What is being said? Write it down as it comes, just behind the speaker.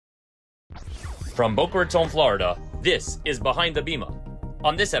From Boca Raton, Florida, this is Behind the Bima.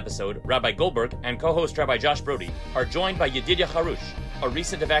 On this episode, Rabbi Goldberg and co-host Rabbi Josh Broide are joined by Yedidya Harush, a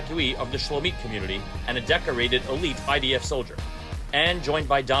recent evacuee of the Shlomit community and a decorated elite IDF soldier, and joined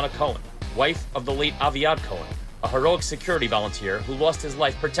by Dana Cohen, wife of the late Aviad Cohen, a heroic security volunteer who lost his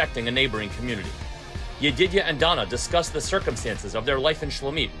life protecting a neighboring community. Yedidya and Dana discuss the circumstances of their life in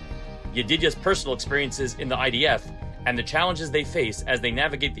Shlomit, Yedidya's personal experiences in the IDF, and the challenges they face as they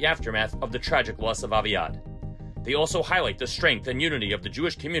navigate the aftermath of the tragic loss of Aviad. They also highlight the strength and unity of the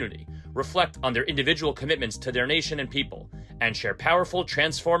Jewish community, reflect on their individual commitments to their nation and people, and share powerful,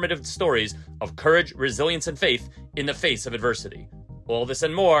 transformative stories of courage, resilience, and faith in the face of adversity. All this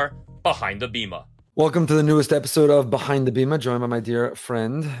and more, Behind the Bima. Welcome to the newest episode of Behind the Bima, joined by my dear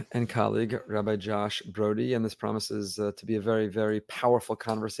friend and colleague, Rabbi Josh Broide, and this promises to be a very, very powerful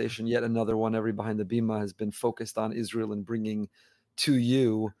conversation. Yet another one. Every Behind the Bima has been focused on Israel and bringing to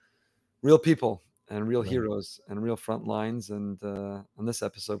you real people and real heroes and real front lines. And on this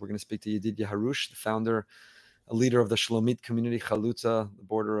episode, we're going to speak to Yedidya Harush, the founder, a leader of the Shlomit community, Chalutza, the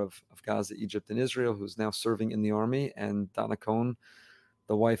border of Gaza, Egypt, and Israel, who's now serving in the army, and Dana Cohen,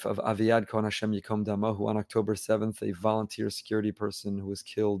 the wife of Aviad Cohen, Hashem Yikom Dama, who on October 7th, a volunteer security person who was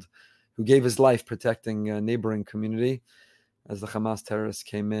killed, who gave his life protecting a neighboring community as the Hamas terrorists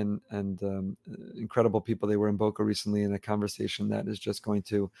came in. And incredible people. They were in Boca recently in a conversation that is just going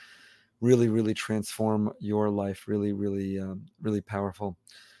to really, really transform your life. Really, really, really powerful.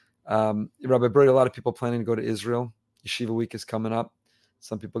 Rabbi Broide, a lot of people planning to go to Israel. Yeshiva week is coming up.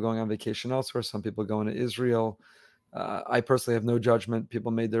 Some people going on vacation elsewhere. Some people going to Israel. I personally have no judgment. People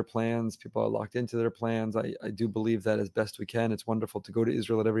made their plans. People are locked into their plans. I do believe that as best we can. It's wonderful to go to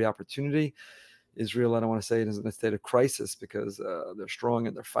Israel at every opportunity. Israel, I don't want to say it is in a state of crisis because they're strong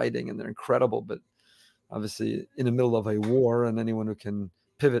and they're fighting and they're incredible, but obviously in the middle of a war, and anyone who can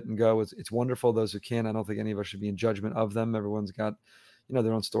pivot and go, it's wonderful. Those who can, I don't think any of us should be in judgment of them. Everyone's got,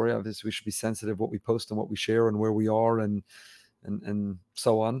 their own story. Obviously, we should be sensitive what we post and what we share and where we are and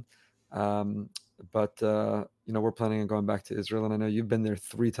so on. But we're planning on going back to Israel, and I know you've been there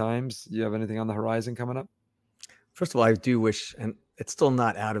 3 times. You have anything on the horizon coming up? First of all, I do wish, and it's still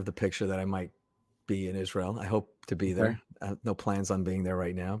not out of the picture, that I might be in Israel. I hope to be there. No plans on being there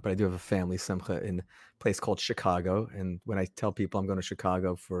right now, but I do have a family simcha in a place called Chicago. And when I tell people I'm going to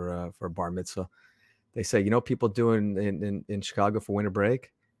Chicago for a bar mitzvah, they say, people do in Chicago for winter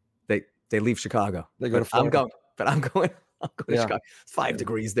break? They leave Chicago. They go to Florida. I'm going to Chicago. It's 5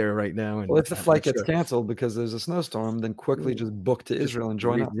 degrees there right now. And if the flight gets canceled because there's a snowstorm, then quickly just book to Israel and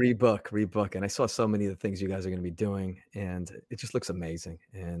join up. Rebook. And I saw so many of the things you guys are going to be doing, and it just looks amazing.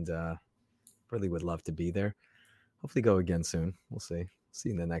 And really would love to be there. Hopefully go again soon. We'll see. See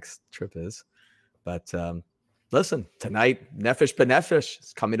when the next trip is. But listen, tonight, Nefesh B'Nefesh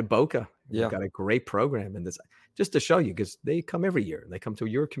is coming to Boca. We've got a great program in this, just to show you, because they come every year. They come to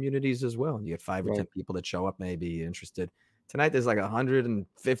your communities as well. And you get 5 or 10 people that show up, maybe interested. Tonight, there's like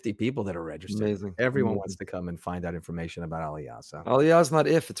 150 people that are registered. Amazing. Everyone wants to come and find out information about Aliyah. So Aliyah is not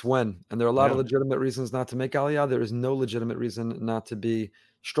if, it's when. And there are a lot of legitimate reasons not to make Aliyah. There is no legitimate reason not to be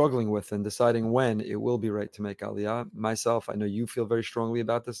struggling with and deciding when it will be right to make Aliyah. Myself, I know you feel very strongly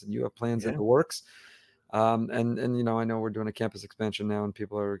about this, and you have plans in the works. And I know we're doing a campus expansion now, and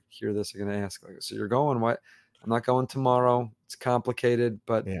people are hear this are going to ask, like, so you're going? What? I'm not going tomorrow. It's complicated,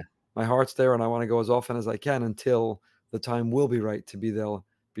 but my heart's there, and I want to go as often as I can until the time will be right to be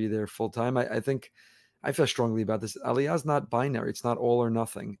there full time. I think I feel strongly about this. Aliyah is not binary. It's not all or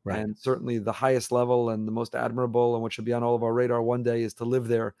nothing. Right. And certainly the highest level and the most admirable and what should be on all of our radar one day is to live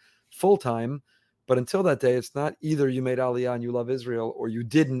there full time. But until that day, it's not either you made Aliyah and you love Israel, or you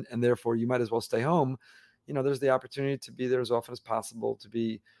didn't, and therefore you might as well stay home. There's the opportunity to be there as often as possible, to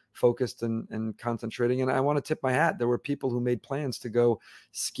be focused and concentrating. And I want to tip my hat. There were people who made plans to go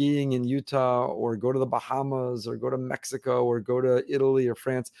skiing in Utah, or go to the Bahamas, or go to Mexico, or go to Italy or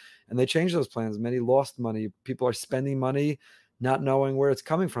France, and they changed those plans. Many lost money. People are spending money not knowing where it's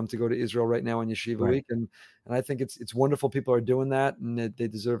coming from to go to Israel right now on Yeshiva week. And I think it's wonderful people are doing that, and they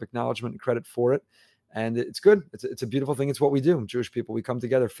deserve acknowledgement and credit for it. And it's good. It's a beautiful thing. It's what we do. Jewish people, we come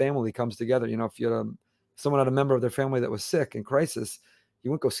together. Family comes together. If you had someone had a member of their family that was sick in crisis,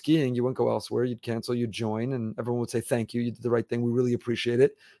 you wouldn't go skiing, you wouldn't go elsewhere, you'd cancel, you'd join, and everyone would say, thank you, you did the right thing, we really appreciate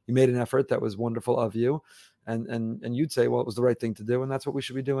it, you made an effort, that was wonderful of you, and you'd say, well, it was the right thing to do, and that's what we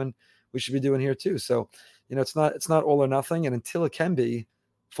should be doing here too. So it's not all or nothing, and until it can be,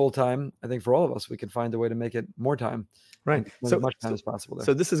 full time. I think for all of us, we can find a way to make it more time. Right. Spend as much time as possible there.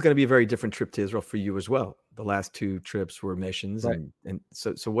 So this is going to be a very different trip to Israel for you as well. The last 2 trips were missions, Right. and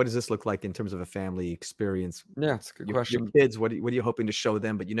so what does this look like in terms of a family experience? Yeah, it's a good question. Your kids, what are you hoping to show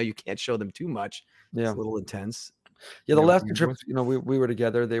them? But you can't show them too much. Yeah, it's a little intense. Yeah, the last 2 trips, we were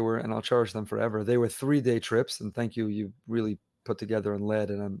together. They were, and I'll cherish them forever. They were 3-day trips, and thank you. You really put together and led,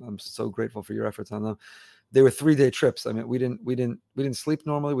 and I'm so grateful for your efforts on them. They were 3-day trips. I mean, we didn't sleep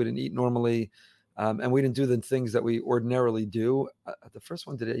normally, we didn't eat normally, and we didn't do the things that we ordinarily do. The first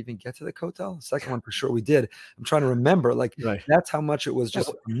one, did it even get to the hotel? The second one, for sure, we did. I'm trying to remember. That's how much it was just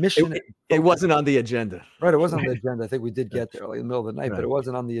a mission. It wasn't on the agenda. Right, it wasn't on the agenda. I think we did get there in the middle of the night, but it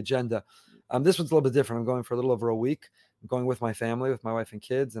wasn't on the agenda. This one's a little bit different. I'm going for a little over a week. I'm going with my family, with my wife and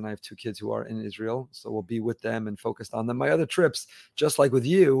kids, and I have 2 kids who are in Israel, so we'll be with them and focused on them. My other trips, just like with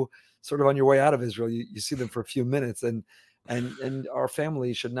you, sort of on your way out of Israel, you see them for a few minutes, and our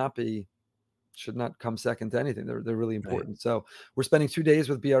family should not come second to anything. They're really important. Right. So we're spending 2 days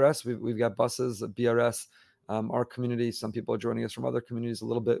with BRS. We've got buses at BRS. Our community, some people are joining us from other communities a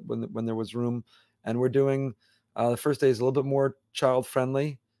little bit when there was room, and we're doing the first day is a little bit more child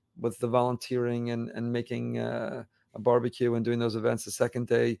friendly with the volunteering and making a barbecue and doing those events. The second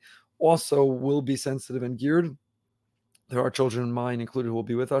day also will be sensitive and geared. There are children in mind included who will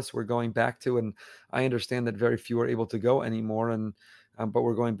be with us. We're going back to, and I understand that very few are able to go anymore. But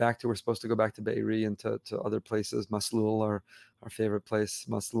we're going back to, we're supposed to go back to Be'eri and to other places, Maslul, our favorite place,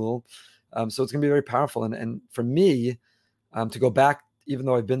 Maslul. So it's going to be very powerful. And for me, to go back, even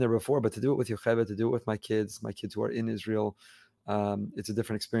though I've been there before, but to do it with Yocheved, to do it with my kids who are in Israel, it's a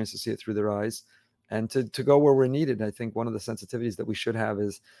different experience to see it through their eyes. And to go where we're needed. I think one of the sensitivities that we should have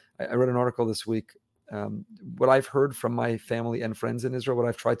is, I read an article this week, what I've heard from my family and friends in Israel, what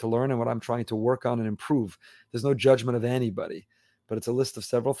I've tried to learn and what I'm trying to work on and improve. There's no judgment of anybody, but it's a list of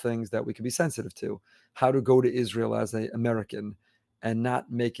several things that we can be sensitive to. How to go to Israel as an American and not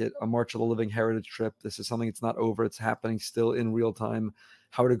make it a March of the Living Heritage trip. This is something that's not over. It's happening still in real time.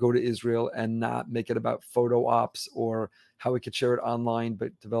 How to go to Israel and not make it about photo ops, or how we could share it online,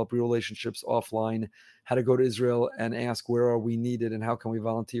 but develop real relationships offline. How to go to Israel and ask, where are we needed and how can we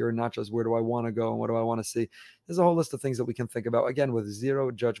volunteer, and not just where do I want to go and what do I want to see. There's a whole list of things that we can think about, again, with zero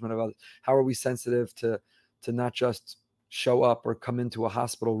judgment about how are we sensitive to not just show up or come into a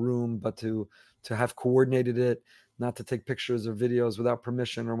hospital room, but to have coordinated it, not to take pictures or videos without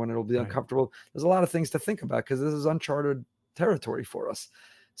permission or when it'll be uncomfortable. There's a lot of things to think about because this is uncharted territory for us.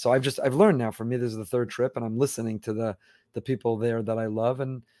 So I've learned now. For me, this is the 3rd trip, and I'm listening to the people there that I love,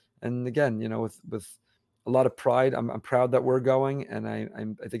 and again, with a lot of pride. I'm proud that we're going, and I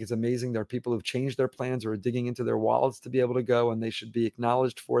think it's amazing. There are people who've changed their plans or are digging into their wallets to be able to go, and they should be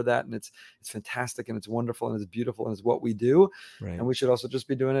acknowledged for that. And it's fantastic, and it's wonderful, and it's beautiful, and it's what we do. Right. And we should also just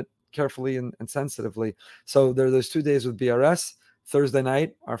be doing it carefully and sensitively. So there's 2 days with BRS. Thursday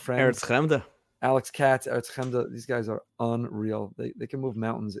night, our friend Alex Katz, Eretz Chemda, these guys are unreal. They can move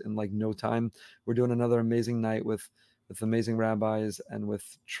mountains in like no time. We're doing another amazing night with amazing rabbis and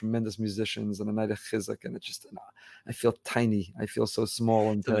with tremendous musicians and a night of chizuk. And it's just, I feel tiny. I feel so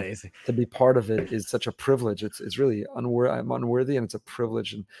small. And to be part of it is such a privilege. It's really unworthy. I'm unworthy, and it's a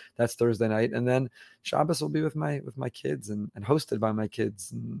privilege. And that's Thursday night. And then Shabbos will be with my kids and hosted by my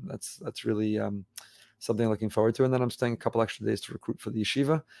kids. And that's really something I'm looking forward to. And then I'm staying a couple extra days to recruit for the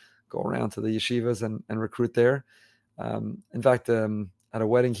yeshiva, go around to the yeshivas and recruit there. In fact, at a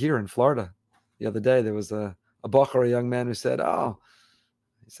wedding here in Florida the other day, there was a bacher, a young man who said,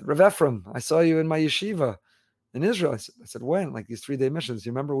 he said, Rav Ephraim, I saw you in my yeshiva in Israel. I said, when? Like these 3-day missions.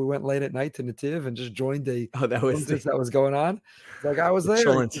 You remember we went late at night to Nativ and just joined that was going on? It's like, I was there.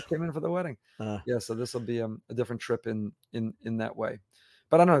 I came in for the wedding. So this will be a different trip in that way.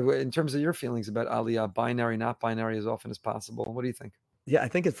 But I don't know, in terms of your feelings about Aliyah, binary, not binary, as often as possible, what do you think? Yeah, I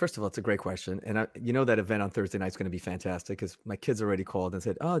think first of all, it's a great question. And that event on Thursday night is going to be fantastic because my kids already called and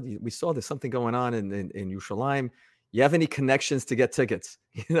said, we saw there's something going on in Yerushalayim. You have any connections to get tickets?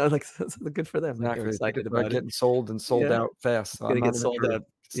 That's good for them. Exactly. They're excited about getting sold and sold out fast. So going to get sold out.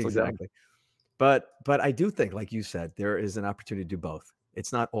 Exactly. But I do think, like you said, there is an opportunity to do both.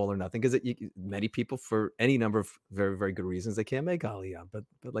 It's not all or nothing because many people, for any number of very, very good reasons, they can't make Aliyah. But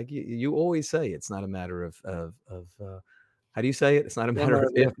like you always say, it's not a matter of how do you say it? It's not a matter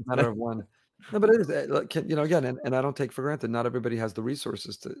of if, it's a matter of when. No, but it is. Again, and I don't take for granted. Not everybody has the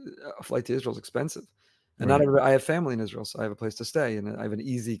resources to. A flight to Israel is expensive, and not everybody. I have family in Israel, so I have a place to stay, and I have an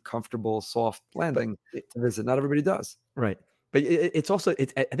easy, comfortable, soft landing to visit. Not everybody does. Right. But it's also,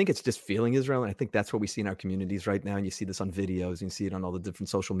 I think it's just feeling Israel. And I think that's what we see in our communities right now. And you see this on videos, and you see it on all the different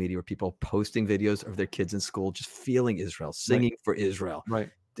social media where people are posting videos of their kids in school, just feeling Israel, singing for Israel. Right.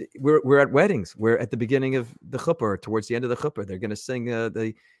 we're at weddings. We're at the beginning of the chuppah, or towards the end of the chuppah. They're going to sing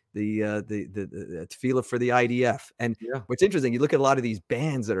the tefillah for the IDF. And Yeah. what's interesting, you look at a lot of these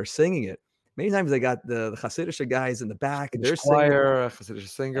bands that are singing it. Many times they got the Hasidic guys in the back, and they're choir, Hasidic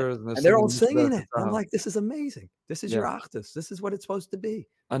singers, and they're all singing it. it. I'm like, this is amazing. This is your Yeah. achdus. This is what it's supposed to be.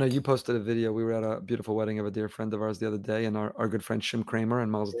 I know you posted a video. We were at a beautiful wedding of a dear friend of ours the other day, and our good friend Shim Kramer and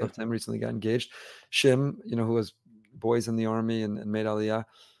Mazel Tov to him recently got engaged. Shim, who was boys in the army and made Aliyah,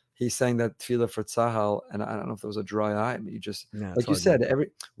 he sang that tefillah for Tzahal, and I don't know if there was a dry eye. I mean, you just, like you said,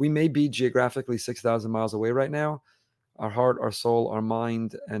 we may be geographically 6,000 miles away right now. Our heart, our soul, our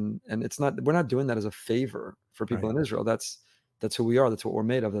mind, and we're not doing that as a favor for people in Israel. That's who we are. That's what we're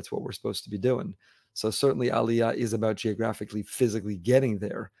made of. That's what we're supposed to be doing. So certainly Aliyah is about geographically, physically getting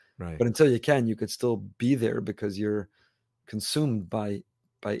there. Right. But until you can, you could still be there because you're consumed by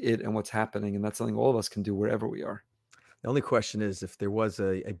it and what's happening. And that's something all of us can do wherever we are. The only question is, if there was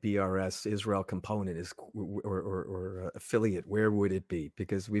a BRS Israel component or affiliate, where would it be?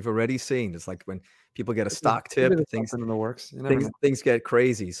 Because we've already seen, it's like when people get a stock tip, things in the works. Things get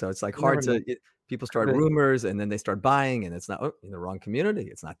crazy. So it's like hard to. People start rumors, and then they start buying, and it's not in the wrong community.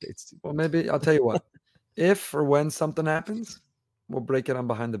 It's not. Well, maybe I'll tell you what. If or when something happens, we'll break it on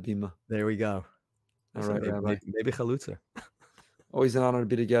Behind the Bima. There we go. All right, Rabbi. Maybe chalutza. Always an honor to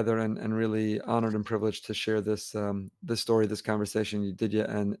be together, and really honored and privileged to share this story, this conversation.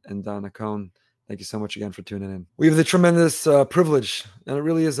 Yedidya and Dana Cohen. Thank you so much again for tuning in. We have the tremendous privilege, and it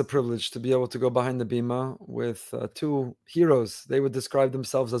really is a privilege, to be able to go behind the bima with two heroes. They would describe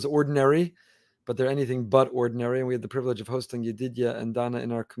themselves as ordinary, but they're anything but ordinary. And we had the privilege of hosting Yedidya and Dana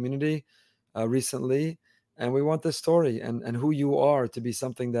in our community recently. And we want this story and who you are to be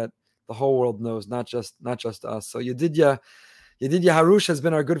something that the whole world knows, not just us. So Yedidya Harush has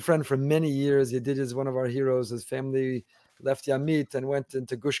been our good friend for many years. Yedidya is one of our heroes. His family left Yamit and went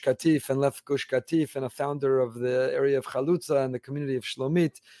into Gush Katif and left Gush Katif, and a founder of the area of Chalutza and the community of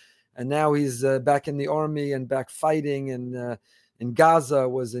Shlomit. And now he's back in the army and back fighting, and in Gaza,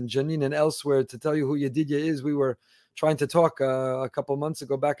 was in Jenin and elsewhere. To tell you who Yedidya is, we were trying to talk a couple months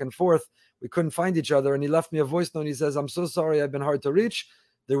ago back and forth. We couldn't find each other, and he left me a voice note. He says, "I'm so sorry, I've been hard to reach.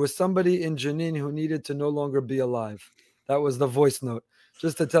 There was somebody in Jenin who needed to no longer be alive." That was the voice note,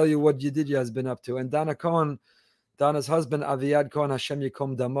 just to tell you what Yedidya has been up to. And Dana Cohen, Dana's husband, Aviad Cohen, Hashem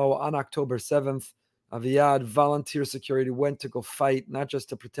Yikom Damo, on October 7th, Aviad, volunteer security, went to go fight, not just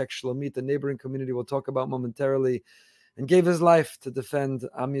to protect Shlomit, the neighboring community we'll talk about momentarily, and gave his life to defend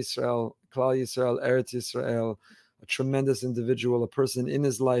Am Yisrael, Klal Yisrael, Eretz Yisrael, a tremendous individual, a person in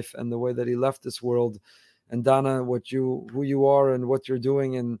his life and the way that he left this world. And Dana, who you are and what you're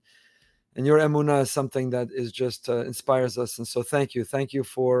doing, and your emunah is something that is just inspires us. And so thank you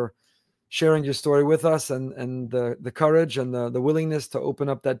for sharing your story with us, and the courage and the willingness to open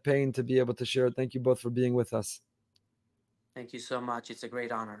up that pain to be able to share it. Thank you both for being with us. Thank you so much. It's a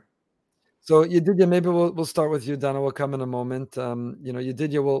great honor. So Yedidya, maybe we'll start with you. Dana will come in a moment.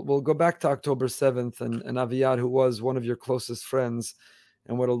 Yedidya, we'll go back to October 7th and Aviad, who was one of your closest friends.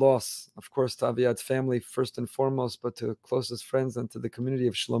 And what a loss, of course, to Aviad's family first and foremost, but to closest friends and to the community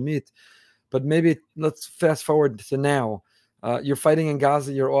of Shlomit. But maybe let's fast forward to now. You're fighting in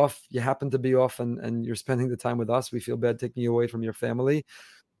Gaza, you're off, you happen to be off, and you're spending the time with us. We feel bad taking you away from your family.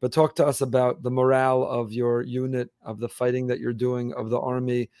 But talk to us about the morale of your unit, of the fighting that you're doing, of the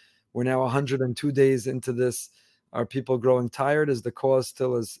army. We're now 102 days into this. Are people growing tired? Is the cause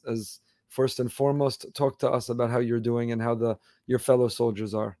still as first and foremost? Talk to us about how you're doing and how your fellow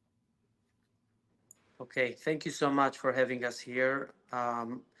soldiers are. Okay, thank you so much for having us here.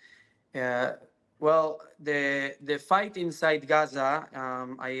 Well, the fight inside Gaza,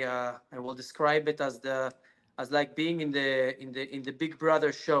 I will describe it as like being in the Big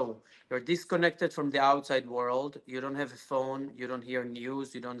Brother show. You're disconnected from the outside world. You don't have a phone. You don't hear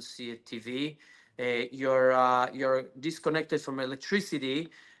news. You don't see a TV. You're disconnected from electricity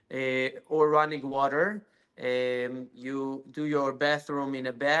or running water. You do your bathroom in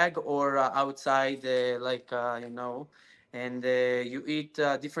a bag or outside, and you eat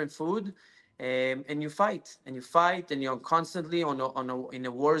different food. And you fight, and you're constantly in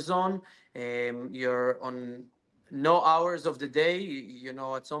a war zone. You're on no hours of the day.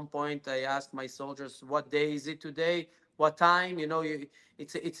 At some point I ask my soldiers, what day is it today? What time?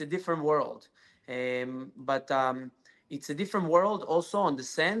 It's a different world. But it's a different world also in the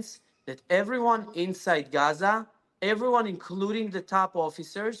sense that everyone inside Gaza, everyone, including the top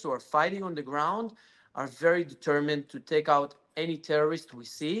officers who are fighting on the ground, are very determined to take out any terrorist we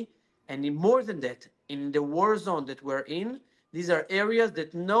see. And more than that, in the war zone that we're in, these are areas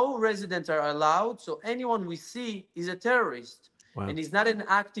that no residents are allowed. So anyone we see is a terrorist. Wow. And he's not an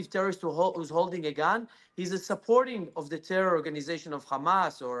active terrorist who's holding a gun. He's a supporting of the terror organization of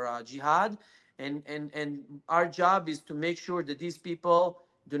Hamas or Jihad. And our job is to make sure that these people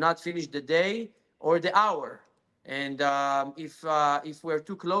do not finish the day or the hour. And if we're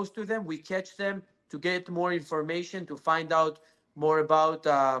too close to them, we catch them to get more information, to find out more about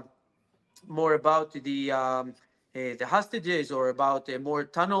the hostages, or about more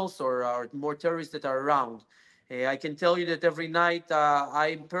tunnels, or more terrorists that are around. I can tell you that every night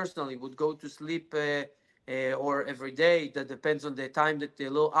I personally would go to sleep, or every day. That depends on the time, that the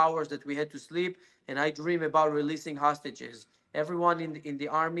little hours that we had to sleep, and I dream about releasing hostages. Everyone in the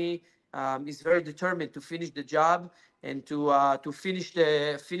army is very determined to finish the job, and to finish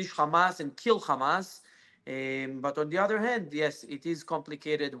Hamas and kill Hamas. But on the other hand, yes, it is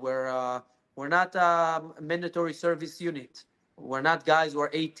complicated. We're not a mandatory service unit. We're not guys who are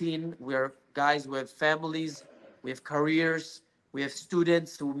 18. We're guys who have families, we have careers, we have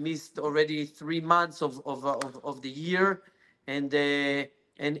students who missed already 3 months of the year, and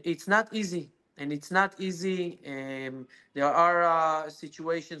it's not easy. And it's not easy. There are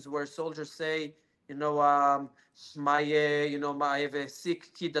situations where soldiers say, I have a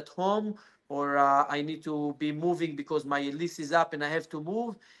sick kid at home, or I need to be moving because my lease is up and I have to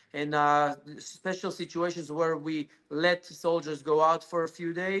move. And special situations where we let soldiers go out for a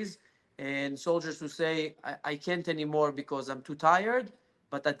few days, and soldiers who say, I can't anymore because I'm too tired.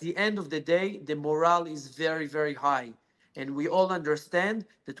 But at the end of the day, the morale is very, very high. And we all understand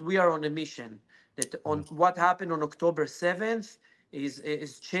that we are on a mission, that on what happened on October 7th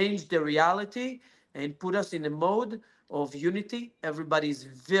is changed the reality and put us in a mode of unity. Everybody's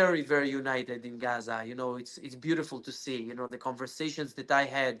very, very united in Gaza. It's beautiful to see. The conversations that I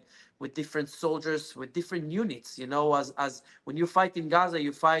had with different soldiers, with different units. As when you fight in Gaza,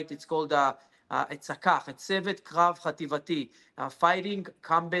 you fight. It's called it's a Tsevet Krav Chativati, a fighting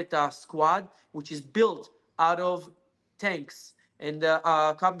combat squad, which is built out of tanks and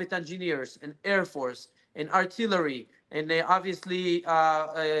combat engineers and air force and artillery, and obviously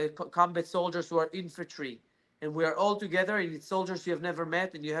combat soldiers who are infantry. And we are all together, and it's soldiers you have never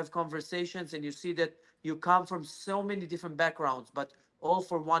met, and you have conversations, and you see that you come from so many different backgrounds, but all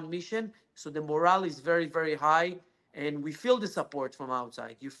for one mission. So the morale is very, very high, and we feel the support from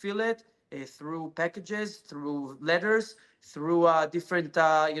outside. You feel it through packages, through letters, through different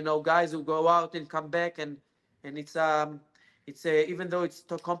guys who go out and come back, and it's even though it's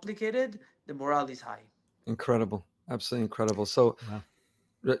too complicated, the morale is high. Incredible, absolutely incredible. So, Wow.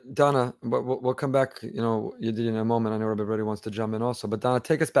 Dana, we'll come back. You did in a moment. I know everybody wants to jump in also, but Dana,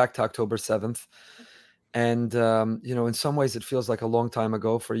 take us back to October 7th. And in some ways, it feels like a long time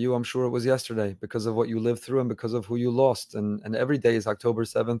ago. For you, I'm sure it was yesterday, because of what you lived through and because of who you lost. And every day is October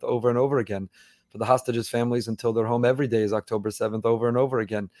 7th over and over again. For the hostages' families until they're home, every day is October 7th over and over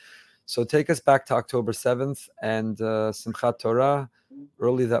again. So take us back to October 7th and Simchat Torah.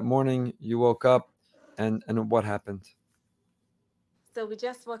 Early that morning, you woke up, and what happened? So we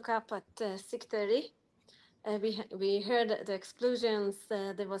just woke up at 6:30. We heard the explosions.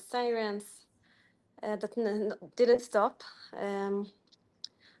 There was sirens that didn't stop.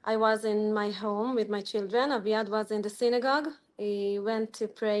 I was in my home with my children. Aviad was in the synagogue. He went to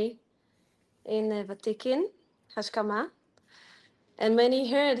pray in Vatikin, Hashkama. And when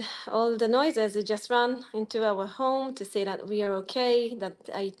he heard all the noises, he just ran into our home to say that we are okay, that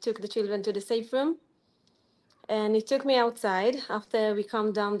I took the children to the safe room. And he took me outside after we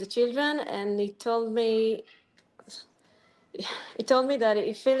calmed down the children, and he told me that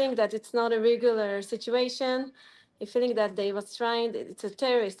he's feeling that it's not a regular situation. He's feeling that they was trying, it's a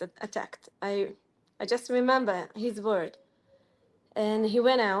terrorist attack. I just remember his word. And he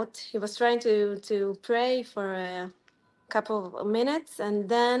went out. He was trying to pray for a couple of minutes, and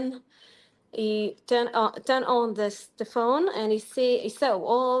then he turned on the phone, and he saw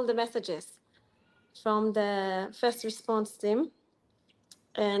all the messages from the first response team.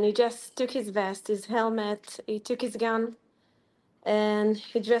 And he just took his vest, his helmet, he took his gun, and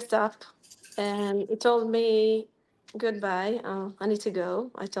he dressed up, and he told me, goodbye, I need to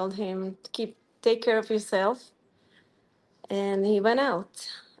go. I told him, take care of yourself. And he went out.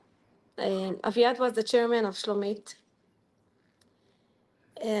 Aviad was the chairman of Shlomit.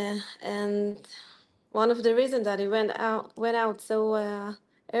 And one of the reasons that he went out so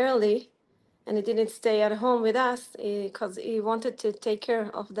early, and he didn't stay at home with us, because he wanted to take care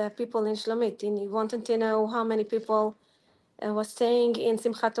of the people in Shlomit, and he wanted to know how many people was staying in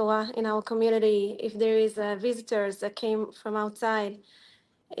Simchat Torah in our community, if there is visitors that came from outside,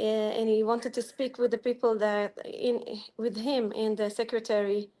 and he wanted to speak with the people with him in the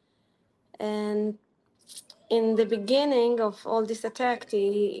secretary, and in the beginning of all this attack,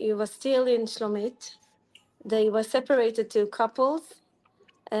 he was still in Shlomit. They were separated to couples,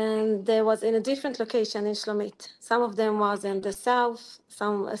 and there was in a different location in Shlomit. Some of them was in the south,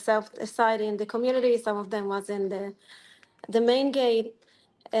 some south side in the community, some of them was in the main gate.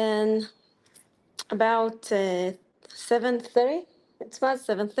 And about 7:30, it was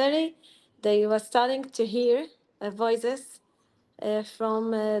 7:30, they were starting to hear voices from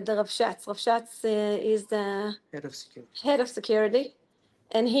the Rav Shatz. Rav Shatz is the head of security,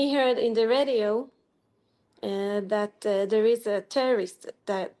 and he heard in the radio that there is a terrorist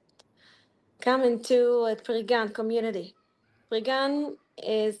that come into a Prigan community. Prigan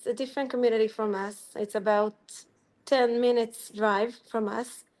is a different community from us. It's about 10 minutes drive from us.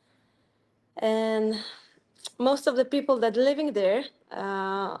 And most of the people that living there,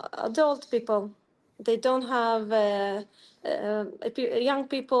 adult people, they don't have young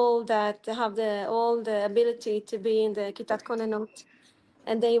people that have all the ability to be in the Kitat Konenut.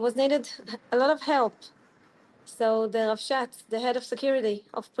 And they was needed a lot of help. So the Rav Shatz, the head of security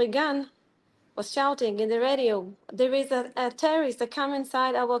of Prigan, was shouting in the radio, there is a terrorist that come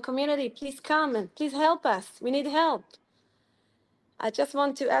inside our community. Please come and please help us. We need help. I just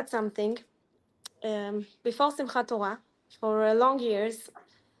want to add something. Before Simchat Torah, for long years,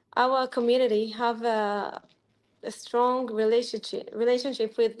 our community have a strong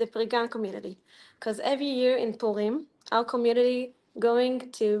relationship with the Prigan community. Because every year in Purim, our community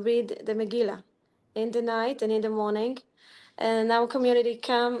going to read the Megillah in the night and in the morning. And our community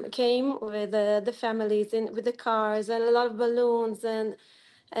came with the families with the cars and a lot of balloons, and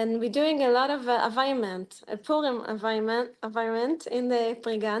we're doing a lot of environment, a Purim environment in the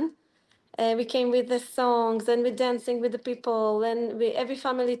Prigan. We came with the songs and we're dancing with the people, and every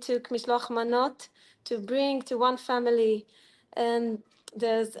family took mishloach manot to bring to one family, and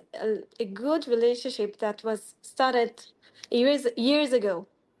there's a good relationship that was started years ago.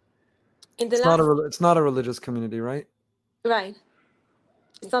 It's not a religious community, right? Right.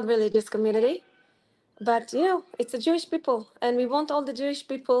 It's not religious community, but it's a Jewish people, and we want all the Jewish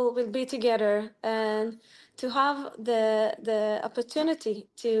people will be together and to have the opportunity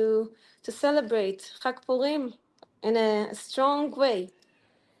to celebrate Chag Purim in a strong way.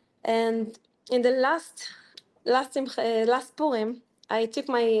 And in the last Purim, I took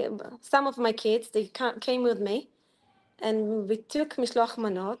some of my kids. They came with me, and we took mishloach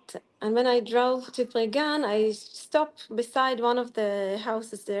manot. And when I drove to Pregan, I stopped beside one of the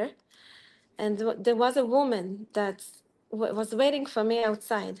houses there, and there was a woman that was waiting for me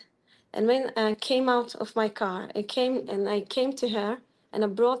outside. And when I came out of my car, I came to her, and I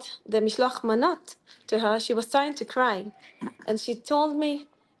brought the mishloach manot to her. She was starting to cry, and she told me,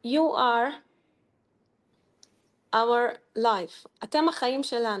 "You are our life. אתם החיים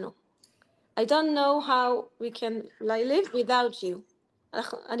שלנו. I don't know how we can live without you.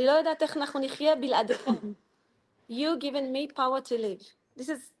 אני לא יודעת איך אנחנו נחיה בלעדיכם. You given me power to live." This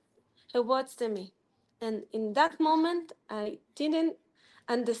is her words to me. And in that moment, I didn't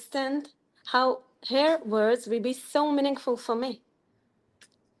understand how her words will be so meaningful for me.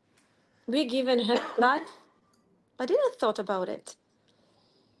 We given her life. I didn't thought about it.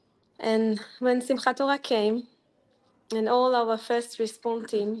 And when Simchat Torah came, and all our first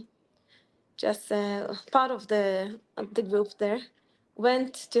response team, just part of the group there,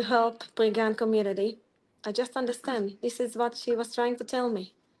 went to help Brigan community, I just understand this is what she was trying to tell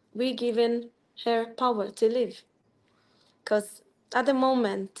me. We given her power to live. Because at the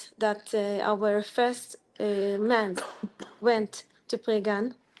moment that our first man went to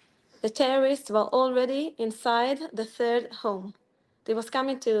Brigan, the terrorists were already inside the third home. They was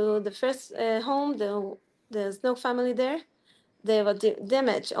coming to the first home. There's no family there. They were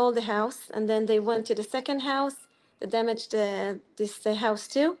damaged all the house, and then they went to the second house. They damaged this house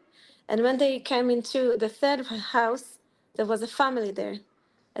too. And when they came into the third house, there was a family there,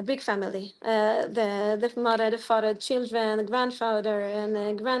 a big family. The mother, the father, children, the grandfather, and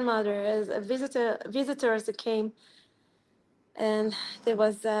the grandmother, as visitors that came, and they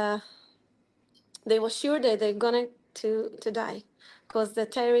were sure that they're going to die, because the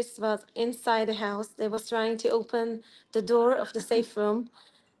terrorists was inside the house. They was trying to open the door of the safe room,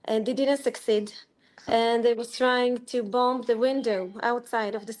 and they didn't succeed. And they was trying to bomb the window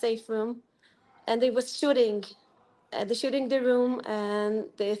outside of the safe room, and they was shooting the room, and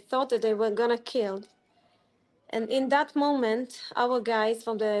they thought that they were gonna kill. And in that moment, our guys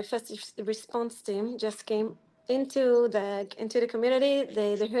from the first response team just came into the community.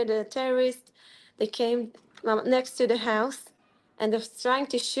 They heard the terrorists. They came next to the house, and they were trying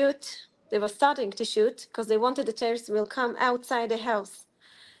to shoot. They were starting to shoot because they wanted the terrorists will come outside the house.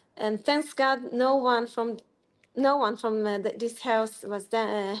 And thanks God, no one from no one from this house was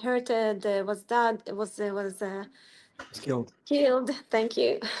hurted, was dead, It's killed. killed. Thank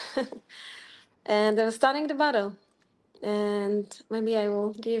you. And they were starting the battle. And maybe I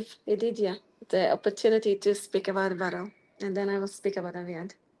will give Yedidya the opportunity to speak about the battle, and then I will speak about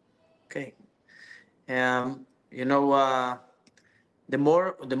Aviad. Okay. You know, the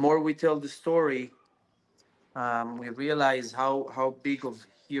more we tell the story, we realize how big of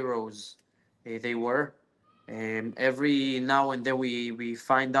heroes they were. Every now and then we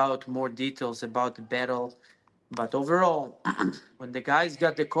find out more details about the battle, but overall, when the guys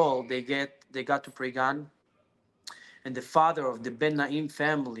got the call, they got to Pregan, and the father of the Ben Naim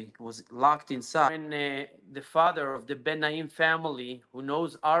family was locked inside. When the father of the Ben Naim family, who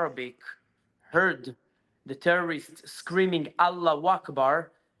knows Arabic, heard the terrorists screaming Allah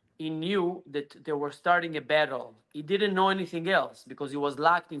Akbar, he knew that they were starting a battle. He didn't know anything else because he was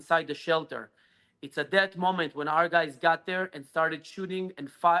locked inside the shelter. It's at that moment when our guys got there and started shooting and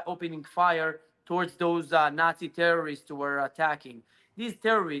opening fire towards those Nazi terrorists who were attacking. These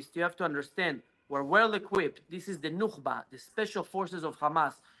terrorists, you have to understand, were well equipped. This is the Nukhba, the special forces of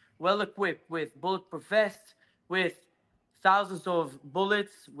Hamas, well equipped with bulletproof vests, with thousands of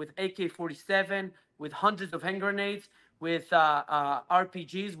bullets, with AK-47, with hundreds of hand grenades, with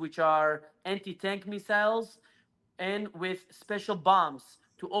RPGs, which are anti-tank missiles, and with special bombs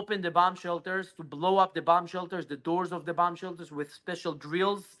to open the bomb shelters, to blow up the bomb shelters, the doors of the bomb shelters with special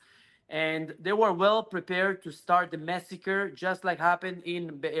drills. And they were well prepared to start the massacre, just like happened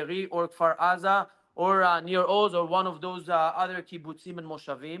in Be'eri or Kfar Aza or near Oz or one of those other kibbutzim and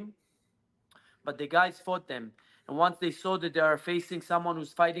moshavim. But the guys fought them. And once they saw that they are facing someone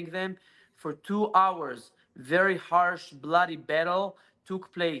who's fighting them, for 2 hours, very harsh, bloody battle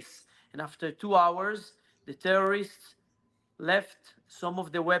took place. And after 2 hours, the terrorists left some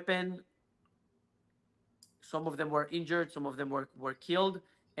of the weapon. Some of them were injured, some of them were killed,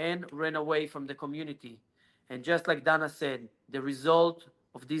 and ran away from the community. And just like Dana said, the result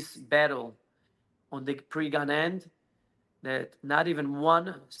of this battle on the pre-gun end, that not even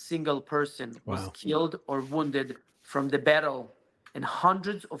one single person was killed or wounded from the battle, and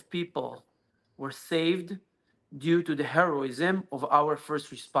hundreds of people were saved due to the heroism of our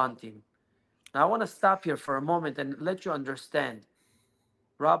first response team. Now I want to stop here for a moment and let you understand.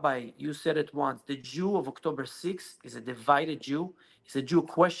 Rabbi, you said it once. The Jew of October 6th is a divided Jew. He's a Jew who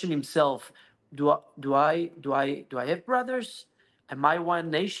questioned himself. Do I have brothers? Am I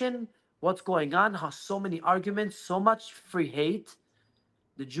one nation? What's going on? How so many arguments, so much free hate?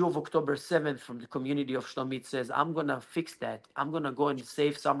 The Jew of October 7th from the community of Shlomit says, I'm going to fix that. I'm going to go and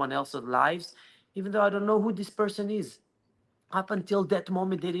save someone else's lives, even though I don't know who this person is. Up until that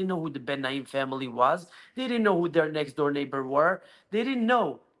moment, they didn't know who the Ben Naim family was. They didn't know who their next door neighbor were. They didn't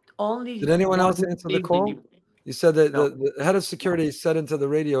know. Only Did anyone else answer the call? You said that No. the head of security said into the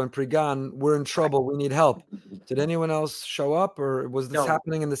radio in Pregan, we're in trouble, we need help. Did anyone else show up, or was this No.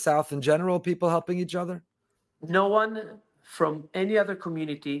 happening in the South in general, people helping each other? No one from any other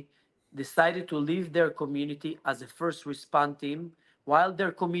community decided to leave their community as a first response team while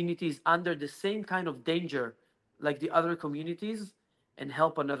their community is under the same kind of danger like the other communities and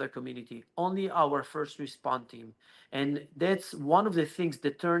help another community. Only our first response team. And that's one of the things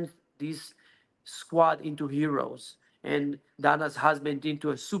that turned this squad into heroes and Dana's husband into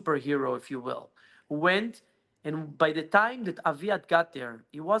a superhero, if you will, who went. And by the time that Aviad got there,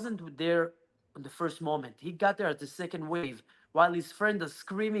 he wasn't there on the first moment. He got there at the second wave while his friend is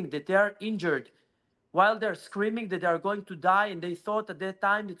screaming that they are injured, while they're screaming that they are going to die, and they thought at that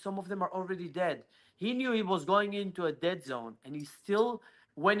time that some of them are already dead. He knew he was going into a dead zone, and he still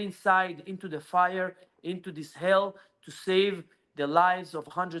went inside into the fire, into this hell to save the lives of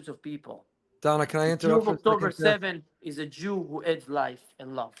hundreds of people. Dana, can I The Jew interrupt of for a October second? 7 is a Jew who adds life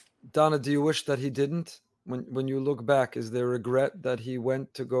and love. Dana, do you wish that he didn't? When you look back, is there regret that he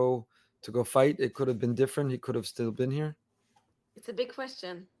went to go fight? It could have been different. He could have still been here. It's a big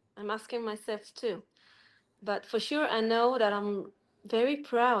question. I'm asking myself too. But for sure, I know that I'm very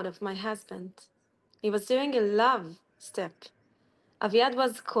proud of my husband. He was doing a love step. Aviad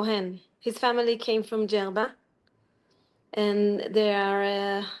was Cohen. His family came from Jerba. And they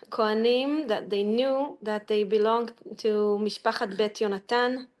are Kohanim that they knew that they belonged to Mishpachat Bet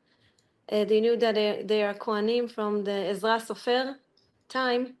Yonatan. They knew that they are Kohanim from the Ezra Sofer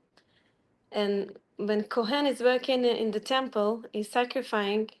time. And when Kohen is working in the temple, he's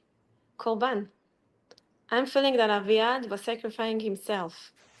sacrificing Korban. I'm feeling that Aviad was sacrificing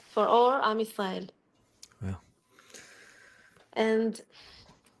himself for all Am Israel. Wow. And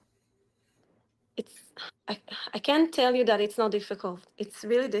I can't tell you that it's not difficult. It's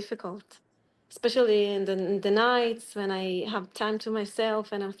really difficult. especially in the nights when I have time to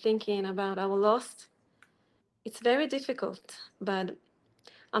myself and I'm thinking about our lost. It's very difficult, but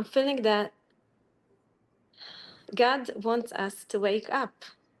I'm feeling that God wants us to wake up.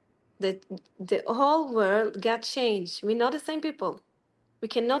 That the whole world got changed. We're not the same people. We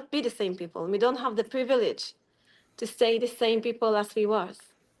cannot be the same people. We don't have the privilege to stay the same people as we were.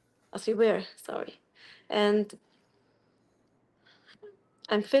 Sorry. And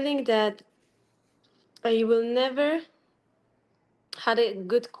I'm feeling that I will never had a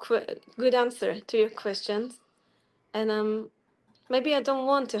good answer to your questions, and maybe I don't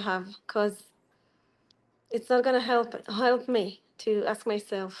want to have, because it's not gonna help me to ask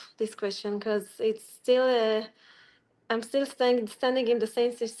myself this question, because it's still I'm still standing in the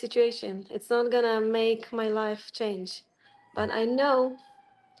same situation. It's not gonna make my life change, but I know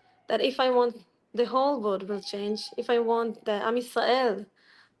that if I want the whole world will change, if I want the Am Yisrael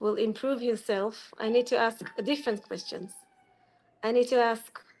will improve himself, I need to ask different questions. I need to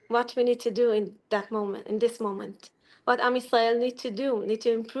ask what we need to do in that moment, in this moment. What Am Yisrael need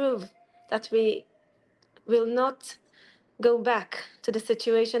to improve, that we will not go back to the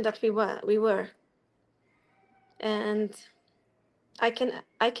situation that we were. And I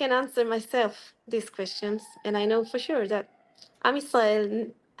can answer myself these questions, and I know for sure that Am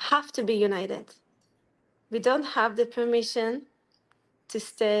Yisrael have to be united. We don't have the permission to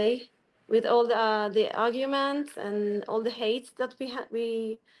stay with all the arguments and all the hate that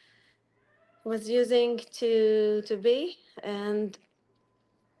we was using to be. And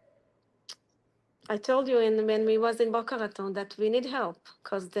I told you when we was in Boca Raton that we need help,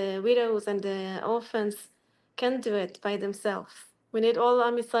 because the widows and the orphans can't do it by themselves. We need all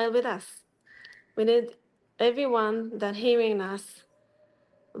Am Yisrael with us. We need everyone that hearing us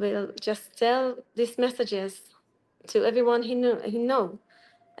will just tell these messages to everyone he know,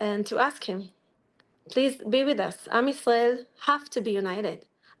 and to ask him, please be with us. Am Yisrael have to be united.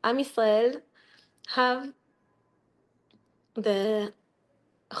 Am Yisrael have the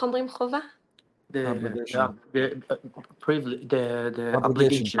איך אומרים חובה? Obligation. the privilege, the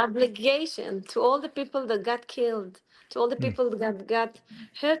Obligation. Obligation to all the people that got killed, to all the people that got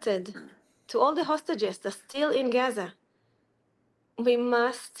hurted, to all the hostages that are still in Gaza. We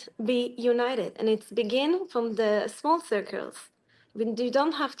must be united, and it's begin from the small circles. You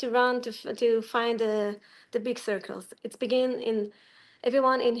don't have to run to find the big circles. It's begin in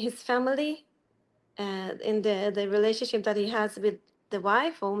everyone in his family, in the relationship that he has with the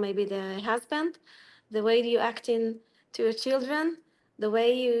wife or maybe the husband, the way you act to your children, the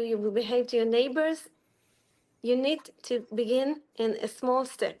way you behave to your neighbors. You need to begin in small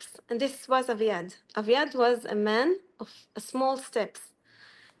steps. And this was Aviad. Aviad was a man of small steps.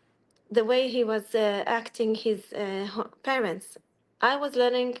 The way he was acting his parents. I was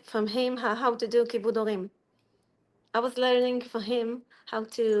learning from him how to do kibud orim. I was learning from him how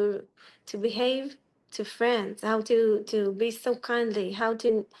to behave to friends, how to be so kindly,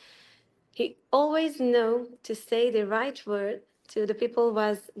 he always know to say the right word to the people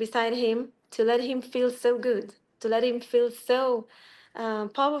was beside him, to let him feel so good, to let him feel so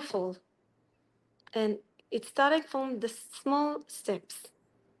powerful. And it started from the small steps.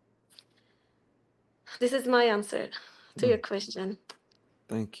 This is my answer to your question.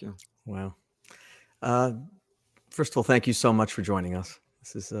 Thank you. Wow. First of all, thank you so much for joining us.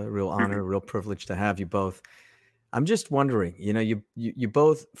 This is a real honor, a real privilege to have you both. I'm just wondering, you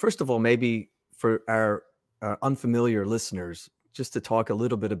both, first of all, maybe for our unfamiliar listeners, just to talk a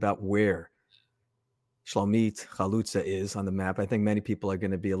little bit about where Shlomit, Chalutza is on the map. I think many people are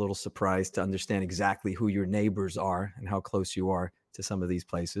going to be a little surprised to understand exactly who your neighbors are and how close you are to some of these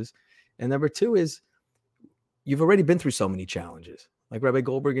places. And number two is, you've already been through so many challenges. Like Rabbi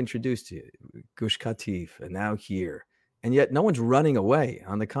Goldberg introduced you, Gush Katif, and now here. And yet no one's running away.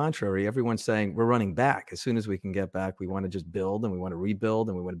 On the contrary, everyone's saying we're running back. As soon as we can get back, we want to just build, and we want to rebuild,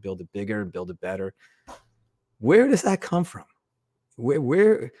 and we want to build it bigger and build it better. Where does that come from?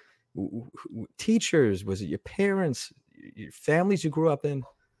 Where teachers? Was it your parents, your families you grew up in?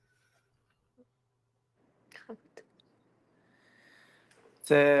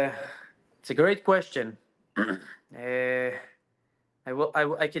 It's a great question. I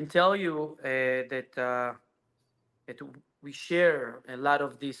can tell you that we share a lot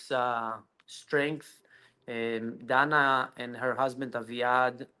of this strength. Dana and her husband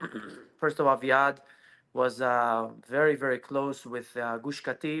Aviad, first of all, Aviad was very, very close with Gush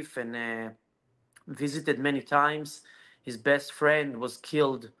Katif and visited many times. His best friend was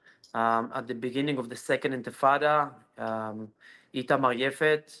killed at the beginning of the Second Intifada, Itamar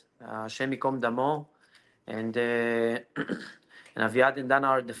Yefet, Hashem Yikom Damo. And And Aviad and Dana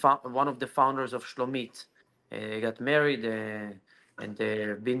are one of the founders of Shlomit. They got married and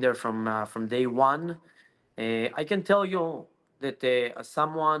they've been there from day one. I can tell you that as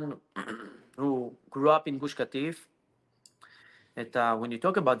someone who grew up in Gush Katif, that when you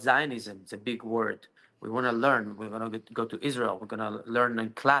talk about Zionism, it's a big word. We want to learn. We're going to go to Israel. We're going to learn in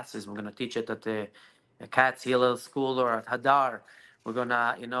classes. We're going to teach it at the Katz Hillel School or at Hadar. We're going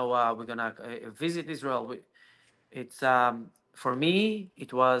to, visit Israel. It's for me,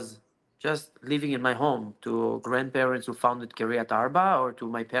 it was just living in my home, to grandparents who founded Kiryat Arba, or to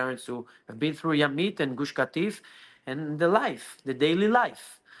my parents who have been through Yamit and Gush Katif, and the daily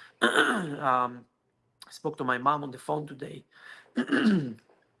life. I spoke to my mom on the phone today, and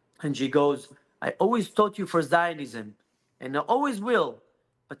she goes, I always taught you for Zionism, and I always will,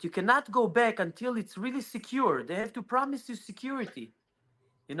 but you cannot go back until it's really secure. They have to promise you security.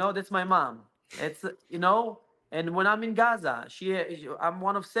 That's my mom. It's, and when I'm in Gaza, I'm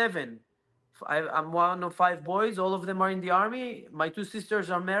one of seven. I'm one of five boys. All of them are in the army. My two sisters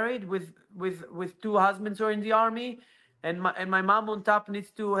are married with two husbands who are in the army, and my mom on top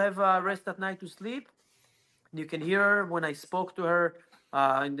needs to have rest at night to sleep. You can hear her when I spoke to her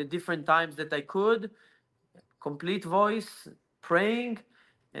in the different times that I could. Complete voice, praying,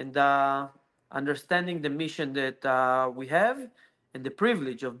 and understanding the mission that we have and the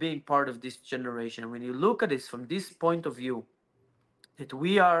privilege of being part of this generation. When you look at this from this point of view, that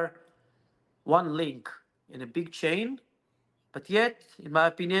we are one link in a big chain, but yet, in my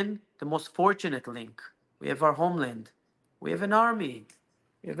opinion, the most fortunate link. We have our homeland. We have an army.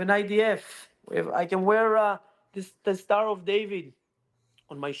 We have an IDF. I can wear the Star of David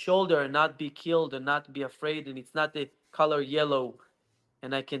on my shoulder and not be killed and not be afraid, and it's not the color yellow.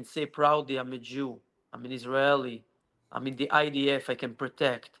 And I can say proudly, I'm a Jew. I'm an Israeli. I'm in the IDF. I can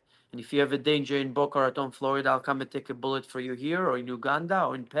protect. And if you have a danger in Boca Raton, Florida, I'll come and take a bullet for you here, or in Uganda,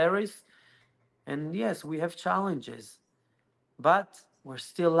 or in Paris. And yes, we have challenges, but we're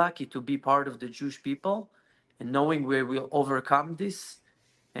still lucky to be part of the Jewish people, and knowing we will overcome this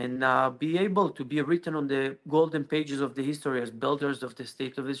and be able to be written on the golden pages of the history as builders of the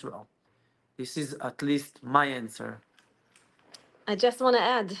state of Israel. This is at least my answer. I just want to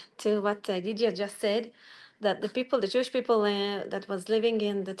add to what Yedidya just said, that the Jewish people that was living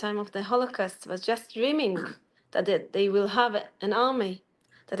in the time of the Holocaust was just dreaming that they will have an army,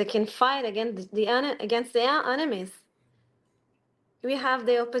 that they can fight against their enemies. We have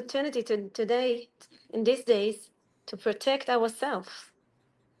the opportunity today, in these days, to protect ourselves.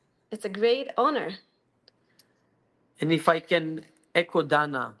 It's a great honor. And if I can echo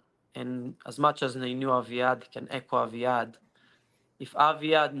Dana, and as much as I knew Aviad, can echo Aviad, if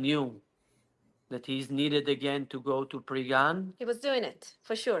Aviad knew that he's needed again to go to Prigan, he was doing it,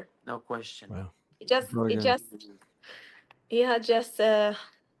 for sure. No question. Wow. He had just to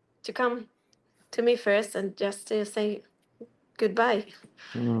come to me first and just to say goodbye.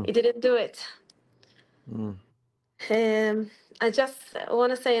 He didn't do it. I just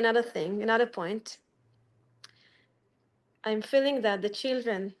want to say another point. I'm feeling that the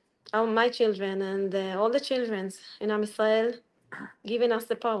children, my children, and all the children in Am Israel, giving us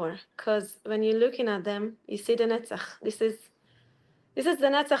the power. Because when you're looking at them, you see the Netzach. This is the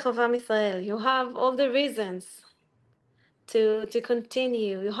Netzach of Am Israel. You have all the reasons to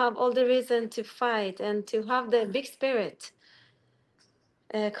continue. You have all the reason to fight and to have the big spirit.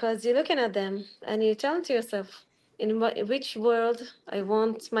 Because you're looking at them and you're telling to yourself, in which world I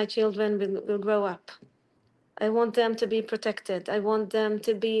want my children will grow up. I want them to be protected. I want them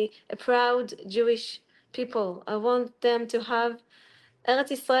to be a proud Jewish people. I want them to have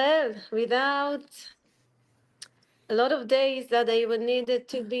Eretz Israel without a lot of days that they would need it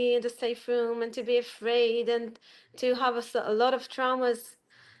to be in the safe room and to be afraid and to have a lot of traumas.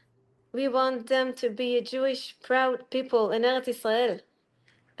 We want them to be a Jewish proud people in Eretz Israel.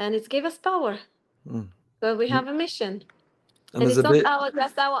 And it gives us power. So we have a mission. And it's not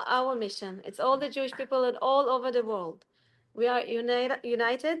just our mission. It's all the Jewish people all over the world. We are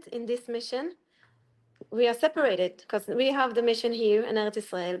united in this mission. We are separated because we have the mission here in Eretz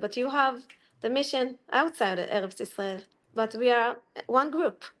Israel, but you have the mission outside of Eretz Israel. But we are one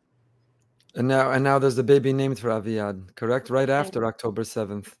group. And now there's the baby named for Aviad, correct? Right after October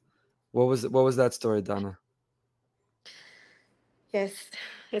 7th. What was that story, Dana? Yes,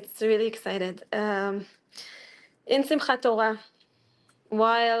 it's really excited. In Simchat Torah,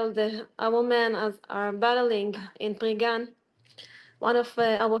 while our men are battling in Prigan, one of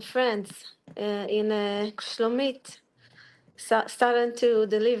our friends in Shlomit started to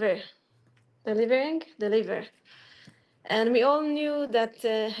deliver. And we all knew that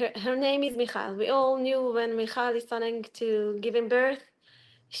her name is Michal. We all knew when Michal is starting to give in birth,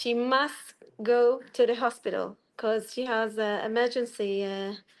 she must go to the hospital because she has emergency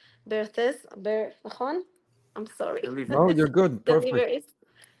נכון? I'm sorry. No, you're good. Perfect. Deliveries.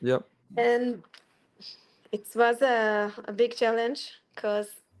 Yep. And it was a big challenge because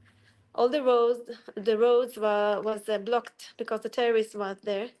all the roads was blocked because the terrorists was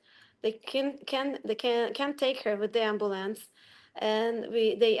there. They can't take her with the ambulance, and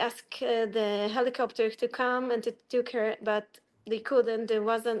they asked the helicopter to come and to took her, but they couldn't. They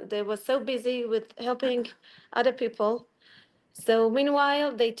was so busy with helping other people. So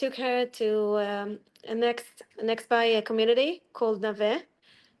meanwhile, they took her to a next by a community called Nave.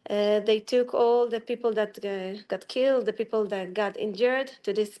 They took all the people that got killed, the people that got injured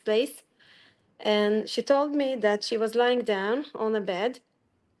to this place. And she told me that she was lying down on a bed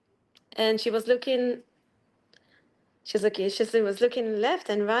and she was looking left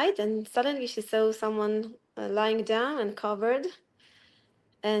and right, and suddenly she saw someone lying down and covered.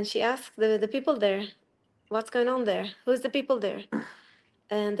 And she asked the people there, what's going on there? Who's the people there?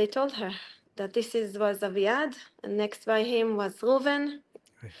 And they told her that was Aviad, and next by him was Reuven,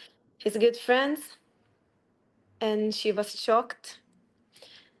 his good friends. And she was shocked.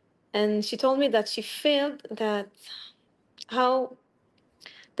 And she told me that she felt that how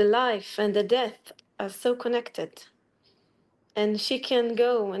the life and the death are so connected. And she can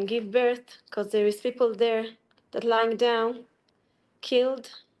go and give birth because there is people there that lying down, killed,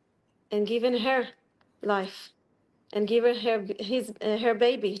 and given her life, and given her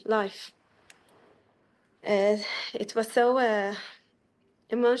baby life. It was so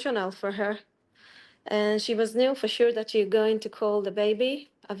emotional for her, and she was knew for sure that she's going to call the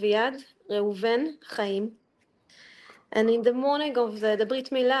baby Aviad Reuven Chaim. And in the morning of the Brit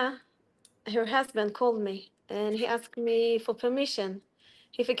Milah, her husband called me and he asked me for permission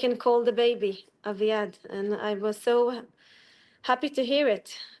if he can call the baby Aviad. And I was so happy to hear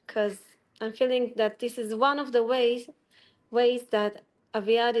it because I'm feeling that this is one of the ways that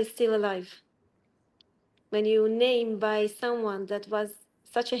Aviad is still alive. When you name by someone that was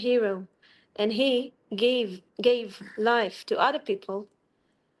such a hero and he gave life to other people,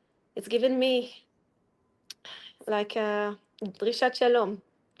 it's given me like a drishat shalom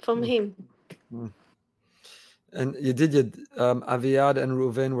from him. And Yedidya, Aviad and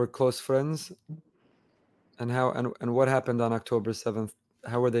Reuven were close friends. And how and what happened on October 7th?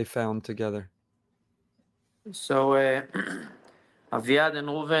 How were they found together? So Aviad and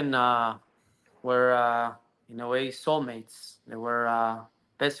Reuven were, in a way, soulmates. They were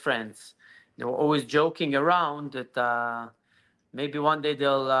best friends. They were always joking around that maybe one day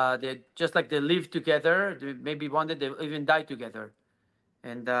they just like they live together. Maybe one day they'll even die together.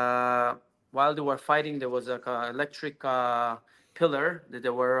 And while they were fighting, there was an electric pillar that they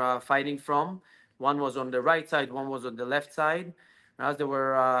were fighting from. One was on the right side, one was on the left side. And as they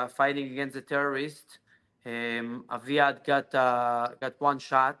were fighting against the terrorists, Aviad got one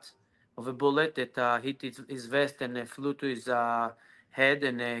shot of a bullet that hit his vest and flew to his head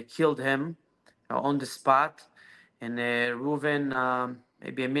and killed him on the spot. And Reuven,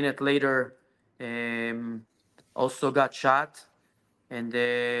 maybe a minute later, also got shot, and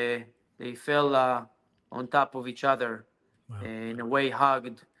they fell on top of each other. Wow. In a way,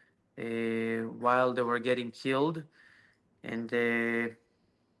 hugged while they were getting killed. And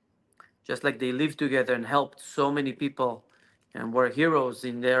just like they lived together and helped so many people and were heroes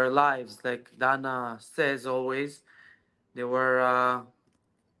in their lives, like Dana says always, they were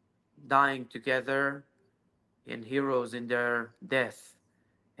dying together and heroes in their death.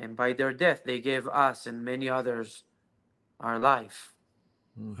 And by their death, they gave us and many others our life.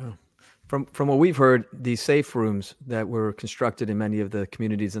 Wow. From what we've heard, these safe rooms that were constructed in many of the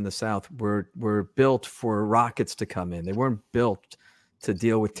communities in the South were built for rockets to come in. They weren't built to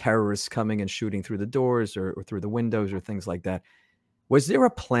deal with terrorists coming and shooting through the doors or through the windows or things like that. Was there a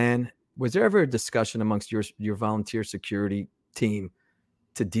plan? Was there ever a discussion amongst your volunteer security team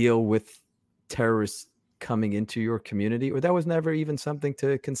to deal with terrorists coming into your community, or that was never even something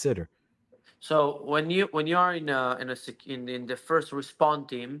to consider? So when you are in the first respond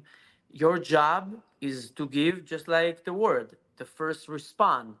team, your job is to give, just like the word, the first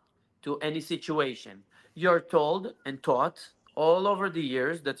respond to any situation. You're told and taught all over the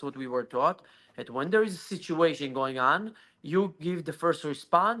years, that's what we were taught, that when there is a situation going on, you give the first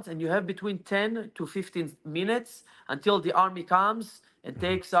response and you have between 10 to 15 minutes until the army comes and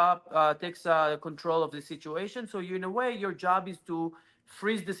takes control of the situation. So in a way, your job is to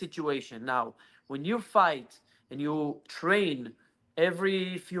freeze the situation. Now, when you fight and you train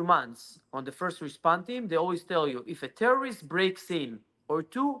every few months on the first response team, they always tell you if a terrorist breaks in or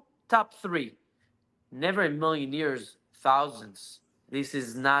two, top three. Never in a million years, thousands. This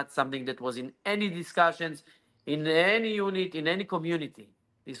is not something that was in any discussions, in any unit, in any community.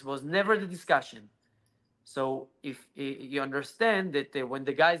 This was never the discussion. So if you understand that when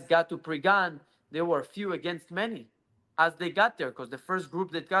the guys got to Pre-Gan, there were few against many as they got there, because the first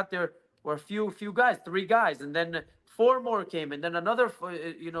group that got there were few guys, three guys, and then four more came, and then another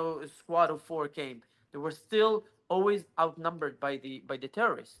squad of four came. They were still always outnumbered by the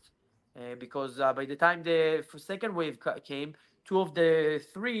terrorists, because by the time the second wave came, two of the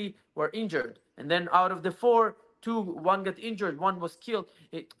three were injured, and then out of the four, one got injured, one was killed.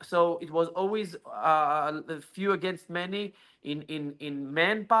 So it was always a few against many in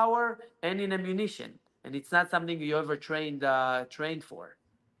manpower and in ammunition, and it's not something you ever trained for.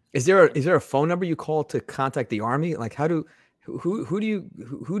 Is there a phone number you call to contact the army? Like, who do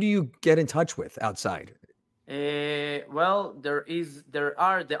you get in touch with outside? Well, there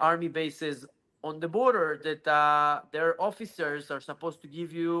are the army bases on the border that their officers are supposed to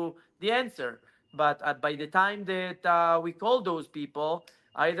give you the answer. But by the time that we call those people,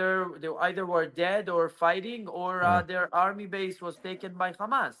 they either were dead or fighting, or their army base was taken by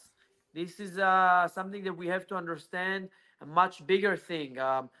Hamas. This is something that we have to understand, a much bigger thing,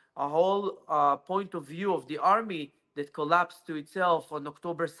 a whole point of view of the army that collapsed to itself on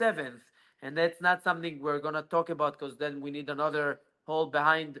October 7th. And that's not something we're going to talk about, because then we need another whole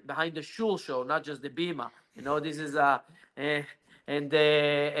behind the shul show, not just the bima. This is but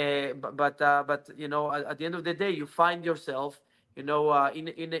at the end of the day, you find yourself in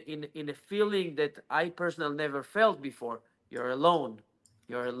a feeling that I personally never felt before. You're alone.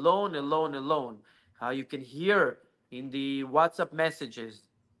 You're alone. You can hear in the WhatsApp messages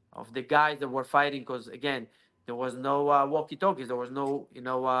of the guys that were fighting, because again, there was no walkie-talkies. There was no,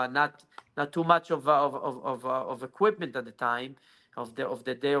 not too much of equipment at the time of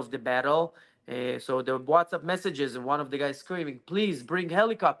the day of the battle. So the WhatsApp messages, and one of the guys screaming, "Please bring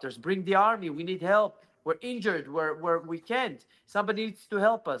helicopters, bring the army. We need help. We're injured. We can't. Somebody needs to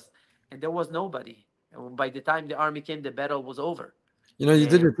help us." And there was nobody. And by the time the army came, the battle was over.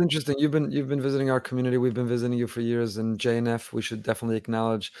 It's interesting. You've been visiting our community. We've been visiting you for years. And JNF, we should definitely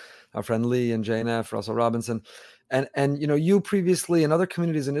acknowledge our friend Lee and JNF, Russell Robinson. And you previously in other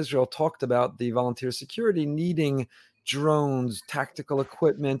communities in Israel talked about the volunteer security needing drones, tactical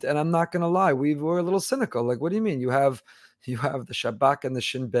equipment. And I'm not going to lie, we were a little cynical. Like, what do you mean? You have the Shabak and the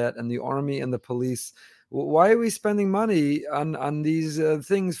Shin Bet and the army and the police. Why are we spending money on these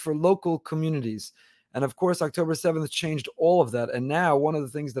things for local communities? And of course, October 7th changed all of that. And now one of the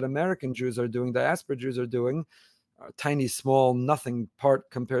things that American Jews are doing, diaspora Jews are doing, tiny, small, nothing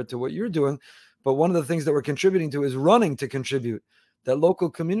part compared to what you're doing. But one of the things that we're contributing to is running to contribute. That local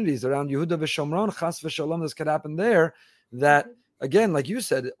communities around Yehuda v'Shomron, Chas v'Shalom, this could happen there. That, again, like you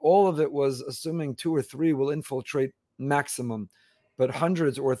said, all of it was assuming 2 or 3 will infiltrate maximum. But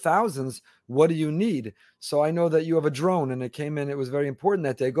hundreds or thousands, what do you need? So I know that you have a drone, and it came in. It was very important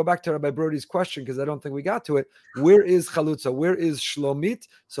that day. Go back to Rabbi Broide's question, because I don't think we got to it. Where is Chalutza? Where is Shlomit?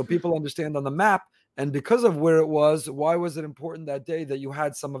 So people understand on the map. And because of where it was, why was it important that day that you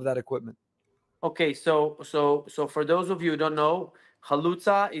had some of that equipment? Okay, so for those of you who don't know,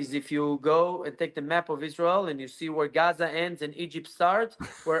 Chalutza is if you go and take the map of Israel and you see where Gaza ends and Egypt starts,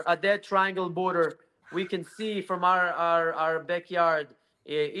 we're at that triangle border. We can see from our backyard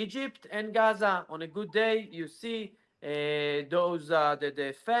Egypt and Gaza. On a good day, you see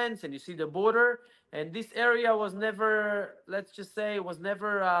the fence and you see the border. And this area was never, let's just say,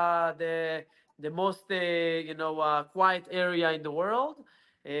 the most quiet area in the world.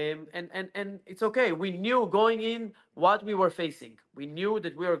 And it's okay. We knew going in what we were facing. We knew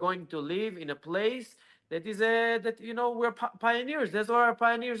that we were going to live in a place that is we're pioneers. That's what our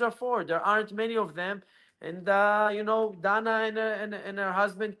pioneers are for. There aren't many of them. And Dana and her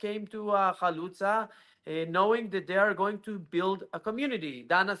husband came to Chalutza, knowing that they are going to build a community.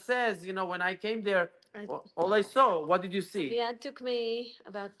 Dana says, when I came there, all I saw. What did you see? Yeah, it took me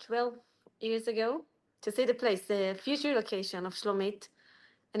about 12 years ago to see the place, the future location of Shlomit.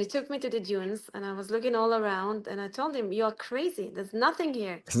 And he took me to the dunes, and I was looking all around, and I told him, "You're crazy. There's nothing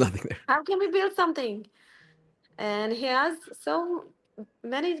here. There's nothing there. How can we build something?" And he has so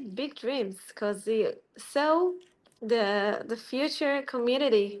many big dreams, because he saw the future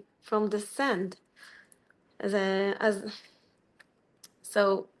community from the sand.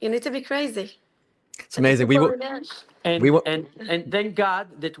 So you need to be crazy. It's amazing. And thank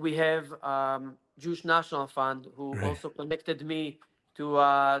God that we have Jewish National Fund, who also connected me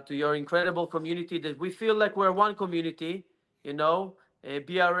to your incredible community, that we feel like we're one community,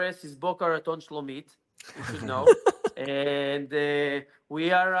 BRS is Boca Raton Shlomit. You should know. And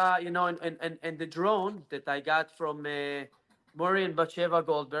we are, and the drone that I got from Murray and Batsheva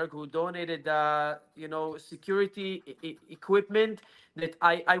Goldberg, who donated, security equipment that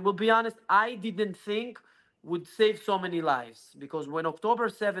I will be honest, I didn't think would save so many lives. Because when October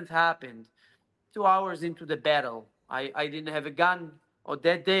 7th happened, 2 hours into the battle, I didn't have a gun. Or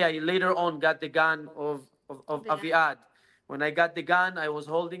that day, I later on got the gun of Yeah. Aviad. When I got the gun, I was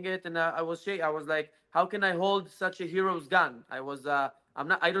holding it and I was shaking. I was like, how can I hold such a hero's gun?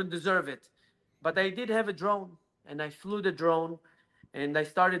 I don't deserve it. But I did have a drone and I flew the drone and I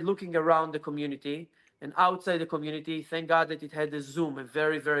started looking around the community and outside the community. Thank God that it had a zoom, a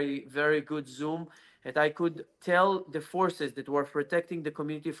very, very, very good zoom, that I could tell the forces that were protecting the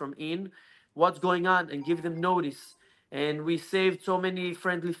community from in what's going on and give them notice. And we saved so many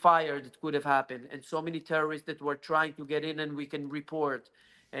friendly fire that could have happened and so many terrorists that were trying to get in and we can report.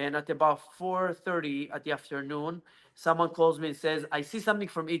 And at about 4:30 at the afternoon, someone calls me and says, I see something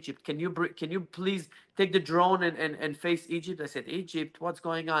from Egypt. Can you please take the drone and face Egypt? I said, Egypt, what's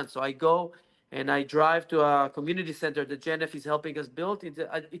going on? So I go and I drive to a community center that JNF is helping us build.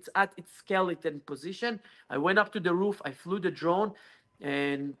 It's at its skeleton position. I went up to the roof, I flew the drone,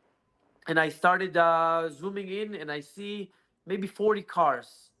 and I started zooming in, and I see maybe 40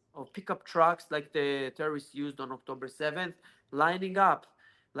 cars or pickup trucks like the terrorists used on October 7th, lining up,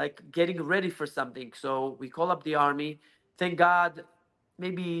 like getting ready for something. So we call up the army. Thank God,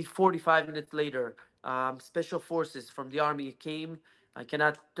 maybe 45 minutes later, special forces from the army came. I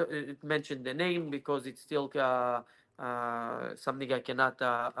cannot mention the name because it's still something I cannot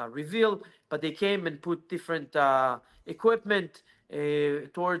reveal, but they came and put different equipment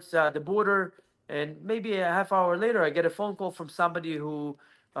towards the border. And maybe a half hour later, I get a phone call from somebody who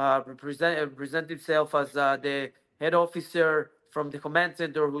present himself as the head officer from the command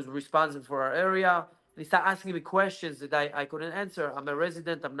center who's responsible for our area. And he started asking me questions that I couldn't answer. I'm a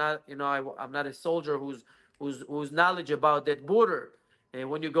resident. I'm not, I'm not a soldier whose knowledge about that border. And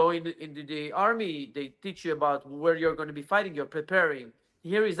when you go into the army, they teach you about where you're going to be fighting. You're preparing.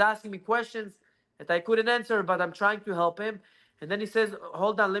 Here he's asking me questions that I couldn't answer, but I'm trying to help him. And then he says,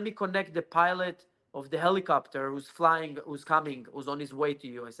 hold on, let me connect the pilot of the helicopter who's flying, who's coming, who's on his way to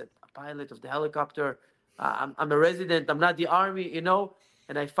you. I said, a pilot of the helicopter? I'm a resident. I'm not the army.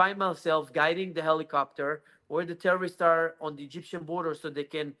 And I find myself guiding the helicopter where the terrorists are on the Egyptian border so they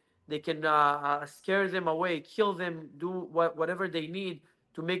can scare them away, kill them, do whatever they need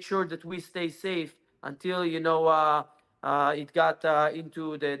to make sure that we stay safe until it got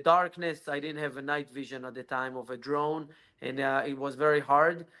into the darkness. I didn't have a night vision at the time of a drone, and it was very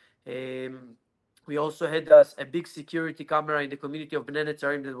hard. We also had a big security camera in the community of Bnei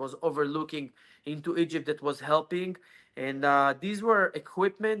Netzarim that was overlooking into Egypt that was helping. And these were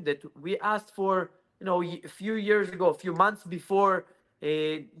equipment that we asked for, a few years ago, a few months before,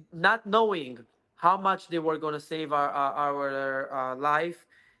 not knowing how much they were going to save our life.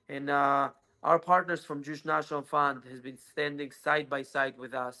 And our partners from Jewish National Fund has been standing side by side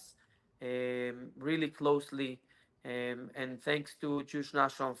with us really closely. And thanks to Jewish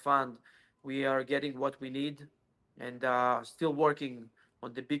National Fund, we are getting what we need and still working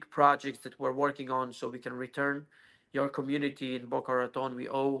on the big projects that we're working on so we can return your community in Boca Raton. We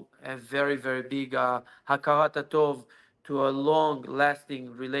owe a very, very big hakarat hatov to a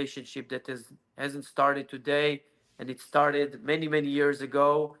long-lasting relationship that hasn't started today, and it started many, many years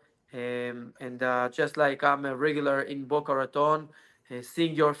ago. And just like I'm a regular in Boca Raton,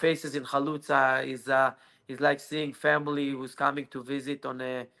 seeing your faces in Chalutza is like seeing family who's coming to visit on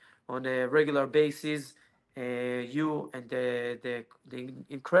a regular basis. You and the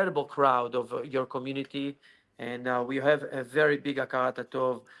incredible crowd of your community, and we have a very big hakarat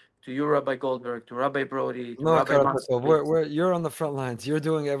hatov to you, Rabbi Goldberg, to Rabbi Broide, to No, Rabbi Karatov, Mansfield. you're on the front lines. You're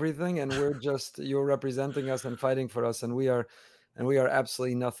doing everything, and you're representing us and fighting for us, and we are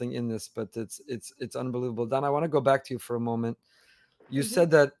absolutely nothing in this. But it's unbelievable. Dan, I want to go back to you for a moment. You said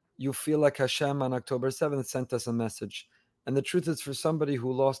that you feel like Hashem on October 7th sent us a message, and the truth is, for somebody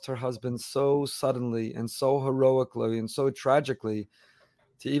who lost her husband so suddenly and so heroically and so tragically,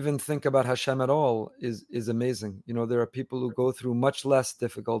 to even think about Hashem at all is amazing. There are people who go through much less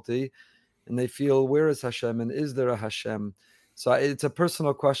difficulty and they feel, where is Hashem and is there a Hashem? So it's a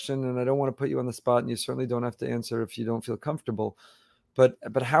personal question and I don't want to put you on the spot, and you certainly don't have to answer if you don't feel comfortable. But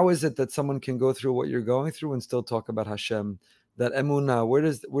how is it that someone can go through what you're going through and still talk about Hashem? That emunah,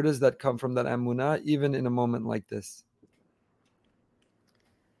 where does that come from, that emunah, even in a moment like this?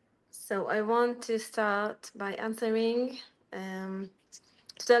 So I want to start by answering,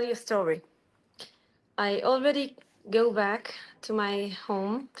 to tell you a story. I already go back to my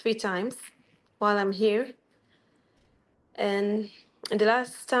home 3 times while I'm here. And the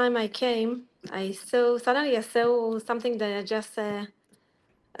last time I came, suddenly I saw something that I just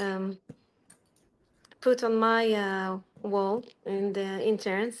um, put on my wall in the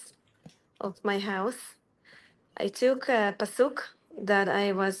entrance of my house. I took a pasuk that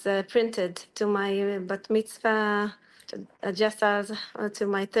I was printed to my bat mitzvah, just as to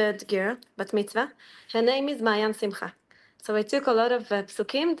my third girl, bat mitzvah. Her name is Mayan Simcha. So I took a lot of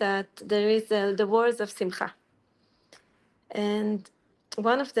psukim that there is the words of Simcha. And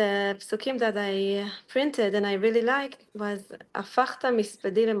one of the psukim that I printed and I really liked was הפכת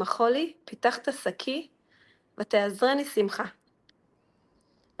מספדי למחולי, פיתחת שקי ותעזרני שמחה.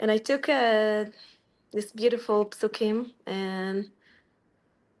 And I took this beautiful psukim and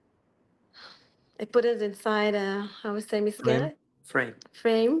I put it inside how we say מסגרת? Frame.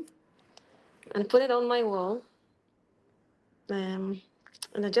 And put it on my wall. And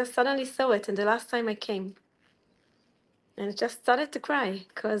I just suddenly saw it, and the last time I came. And I just started to cry,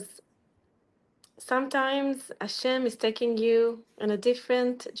 because sometimes Hashem is taking you on a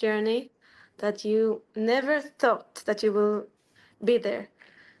different journey that you never thought that you will be there.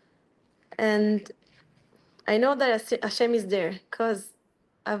 And I know that Hashem is there, because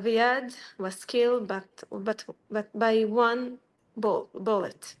Aviad was killed, but by one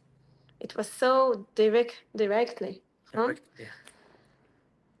bullet. It was so directly. Huh? Yeah.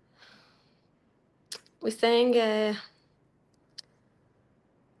 We're saying,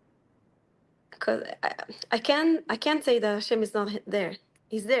 because I can't say that Hashem is not there.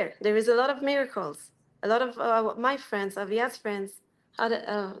 He's there. There is a lot of miracles. A lot of my friends, Aviad's friends, had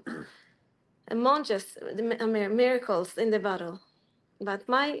miracles in the battle. But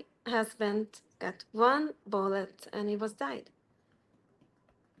my husband got one bullet and he was died.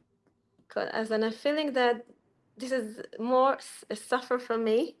 And I'm feeling that this is more a suffer from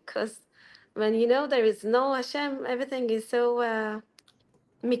me, because when you know there is no Hashem, everything is so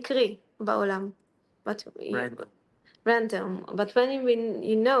mikri ba'olam. But random. But when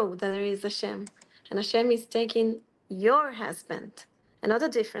you know that there is Hashem, and Hashem is taking your husband, another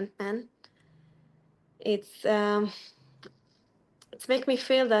different man, it's make me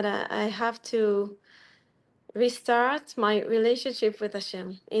feel that I have to restart my relationship with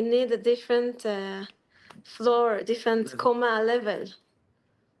Hashem. It needs a different floor, different coma level.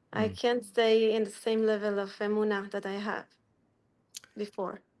 I can't stay in the same level of emunah that I have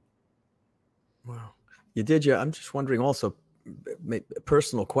before. Wow. Yedidya, I'm just wondering also, a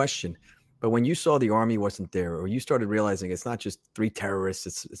personal question, but when you saw the army wasn't there, or you started realizing it's not just 3 terrorists,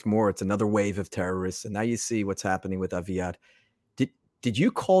 it's another wave of terrorists, and now you see what's happening with Aviad, did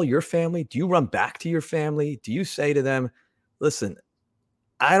you call your family? Do you run back to your family? Do you say to them, listen,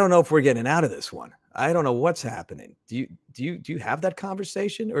 I don't know if we're getting out of this one. I don't know what's happening. Do you have that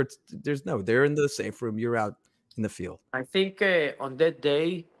conversation, or they're in the safe room, you're out in the field? I think on that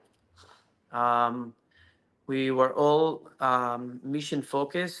day, we were all mission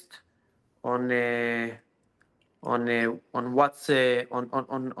focused on what's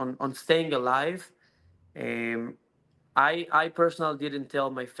on staying alive. I personally didn't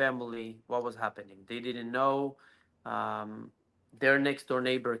tell my family what was happening. They didn't know. Their next door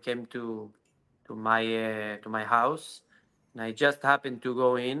neighbor came to my house, and I just happened to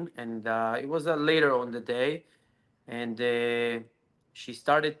go in, and it was later on the day, and she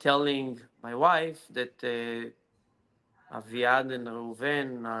started telling my wife that Aviad and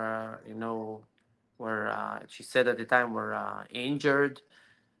Reuven are, were she said at the time were injured.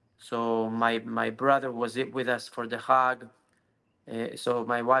 So my brother was with us for the Chag. So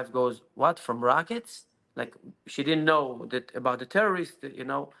my wife goes, "What, from rockets?" Like, she didn't know that about the terrorists.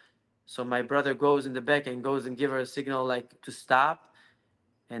 So my brother goes in the back and goes and give her a signal like to stop,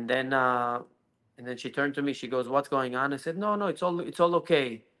 and then she turned to me. She goes, "What's going on?" I said, "No, no, it's all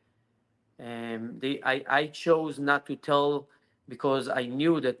okay." I chose not to tell, because I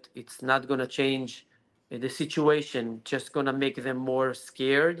knew that it's not gonna change the situation, just gonna make them more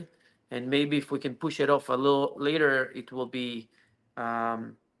scared. And maybe if we can push it off a little later, it will be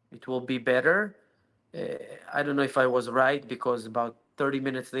better. I don't know if I was right, because about 30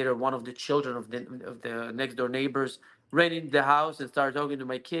 minutes later, one of the children of the next door neighbors ran in the house and started talking to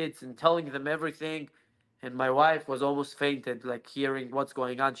my kids and telling them everything. And my wife was almost fainted, like hearing what's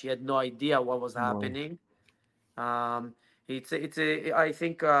going on. She had no idea what was happening. I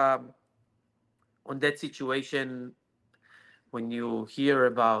think on that situation, when you hear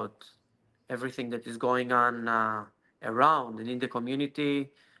about everything that is going on around and in the community,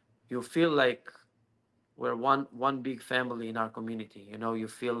 you feel like we're one big family in our community. You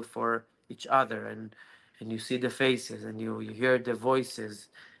feel for each other, and you see the faces and you hear the voices.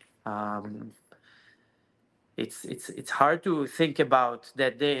 Um, it's hard to think about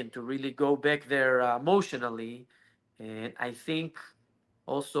that day and to really go back there emotionally. And I think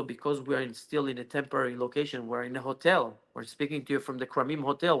also because we're still in a temporary location, we're in a hotel. We're speaking to you from the Kramim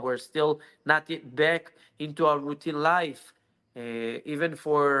Hotel. We're still not yet back into our routine life. Even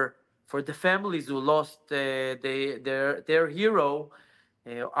for the families who lost their hero,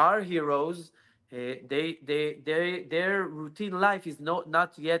 our heroes, their routine life is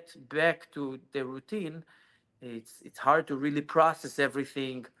not yet back to the routine. It's hard to really process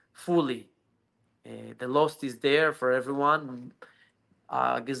everything fully. The loss is there for everyone,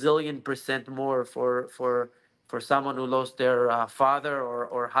 a gazillion percent more for someone who lost their father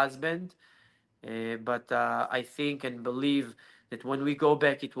or husband. But I think and believe that when we go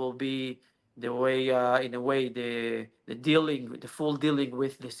back, it will be the way, in a way, the full dealing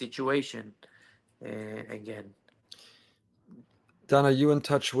with the situation again. Dana, are you in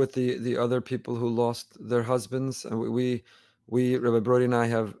touch with the other people who lost their husbands? And we Rabbi Broide and I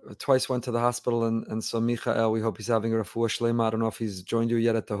have twice went to the hospital, and so Michael, we hope he's having a refuah shlema. I don't know if he's joined you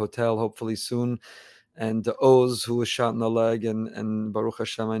yet at the hotel, hopefully soon. And Oz, who was shot in the leg, and Baruch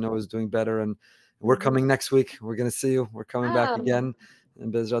Hashem, I know is doing better. And we're coming next week. We're going to see you. We're coming back again,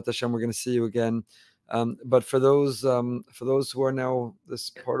 and Bezrat Hashem, we're going to see you again. But for those who are now this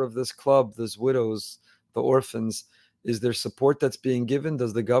part of this club, these widows, the orphans, is there support that's being given?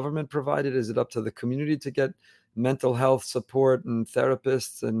 Does the government provide it? Is it up to the community to get mental health support and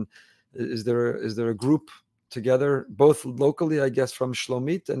therapists? And is there a group together, both locally, I guess, from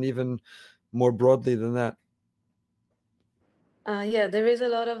Shlomit, and even more broadly than that? Yeah, there is a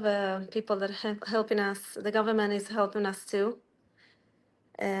lot of people that are helping us. The government is helping us too.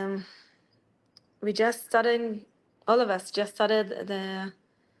 We just started, all of us just started the,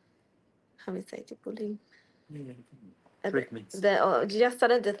 how we say, tipulim? Treatments. Just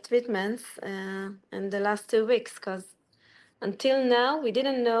started the treatments in the last 2 weeks, because until now we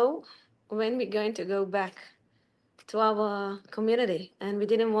didn't know when we're going to go back to our community, and we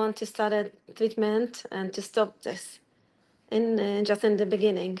didn't want to start a treatment and to stop this just in the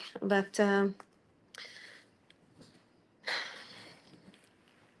beginning. But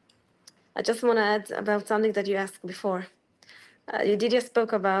I just want to add about something that you asked before. Yedidya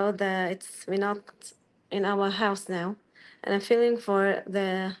spoke about that we're not in our house now, and I'm feeling for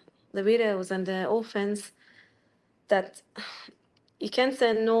the widows and the orphans that you can't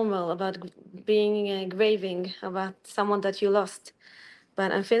say normal about being grieving about someone that you lost,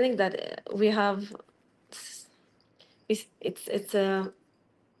 but I'm feeling that we have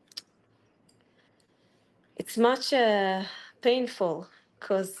it's much painful,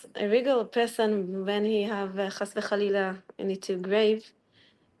 because a regular person, when he have chas v'chalila need to grave,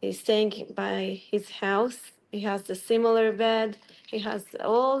 he's staying by his house. He has the similar bed. He has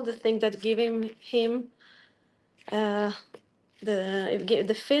all the things that give him the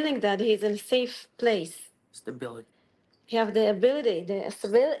feeling that he's in a safe place. Stability. You have the ability, the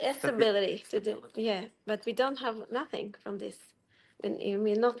stability to do. Yeah, but we don't have nothing from this.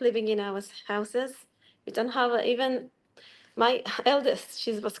 We're not living in our houses. We don't have even. My eldest,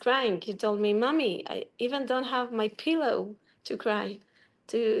 she was crying. She told me, "Mommy, I even don't have my pillow to cry,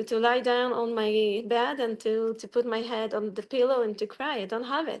 to lie down on my bed and to put my head on the pillow and to cry. I don't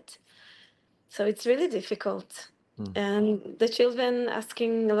have it." So it's really difficult. And the children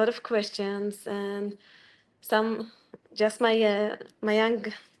asking a lot of questions, and some, just my young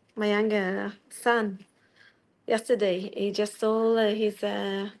son, yesterday, he just told his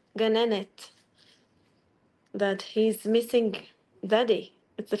ganenet that he's missing daddy.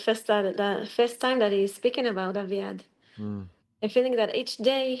 It's the first time that he's speaking about Aviad. I'm feeling that each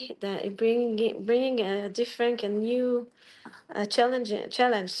day that bringing a different and new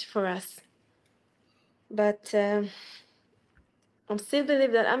challenge for us. But I still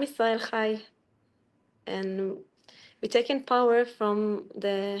believe that Am Yisrael Chai, and we're taking power from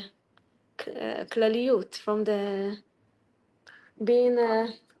the klaliyut, from the being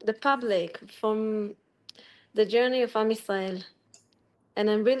the public, from the journey of Am Yisrael. And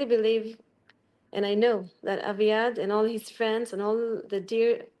I really believe, and I know that Aviad and all his friends and all the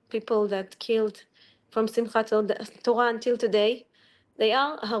dear people that killed from Simchat Torah until today, they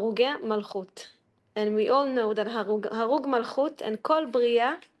are Harugei Malchut. And we all know that Harug Malchut and כל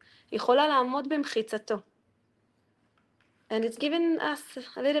בריאה יכולה לעמוד במחיצתו. And it's given us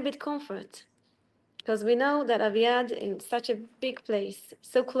a little bit comfort, because we know that Aviad in such a big place,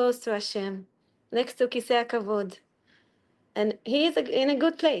 so close to Hashem, next to Kisei HaKavod, and he is in a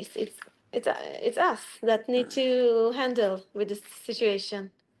good place. It's us that need to handle with this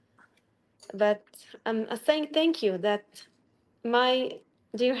situation. But I'm saying thank you that my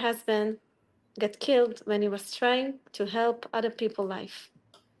dear husband got killed when he was trying to help other people's life.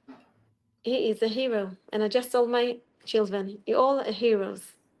 He is a hero, and I just told my children, you're all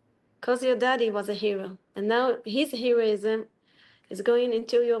heroes, because your daddy was a hero, and now his heroism is going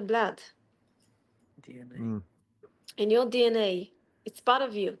into your blood, DNA. in your DNA. It's part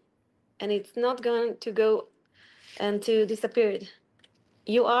of you, and it's not going to go and to disappear.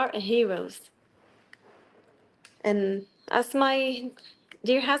 You are a heroes. And as my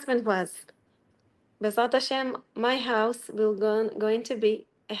dear husband was, Bezat Hashem, my house will going to be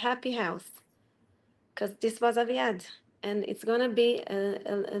a happy house. Because this was Aviad. And it's going to be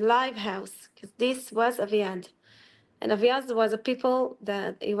a live house. Because this was Aviad. And Aviad was a people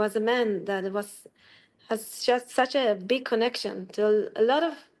that, he was a man that has just such a big connection to a lot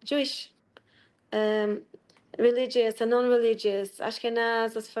of Jewish religious and non-religious,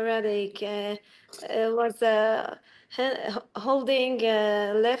 Ashkenaz, Sephardic, was holding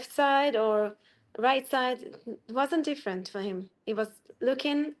left side or right side. It wasn't different for him. He was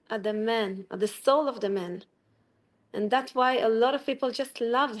looking at the man, at the soul of the man. And that's why a lot of people just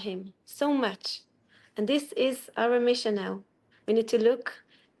loved him so much. And this is our mission now. We need to look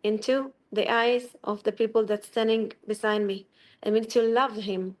into the eyes of the people that's standing beside me. And we need to love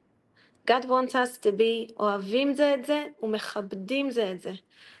him. God wants us to be אוהבים זה את זה ומכבדים זה את זה.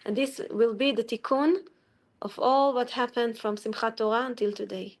 And this will be the tikkun of all what happened from Simchat Torah until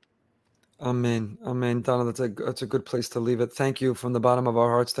today. Amen. Amen. Dana, that's a good place to leave it. Thank you from the bottom of our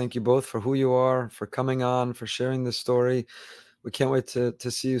hearts. Thank you both for who you are, for coming on, for sharing this story. We can't wait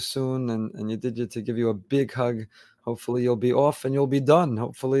to see you soon. And Yedidya, to give you a big hug. Hopefully you'll be off and you'll be done.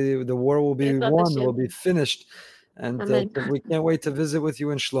 Hopefully the war will be won, will be finished. And we can't wait to visit with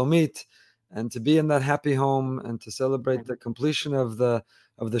you in Shlomit and to be in that happy home and to celebrate the completion of the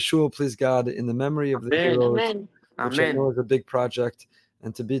shul, please God, in the memory of the heroes, which I know is a big project.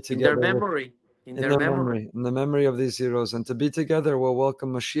 And to be together in their memory, in the memory of these heroes, and to be together, we'll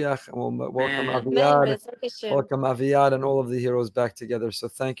welcome Mashiach and we'll welcome Aviad and all of the heroes back together. So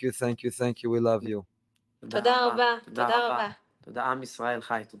thank you. We love you.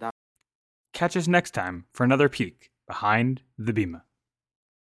 Catch us next time for another peek behind the Bima.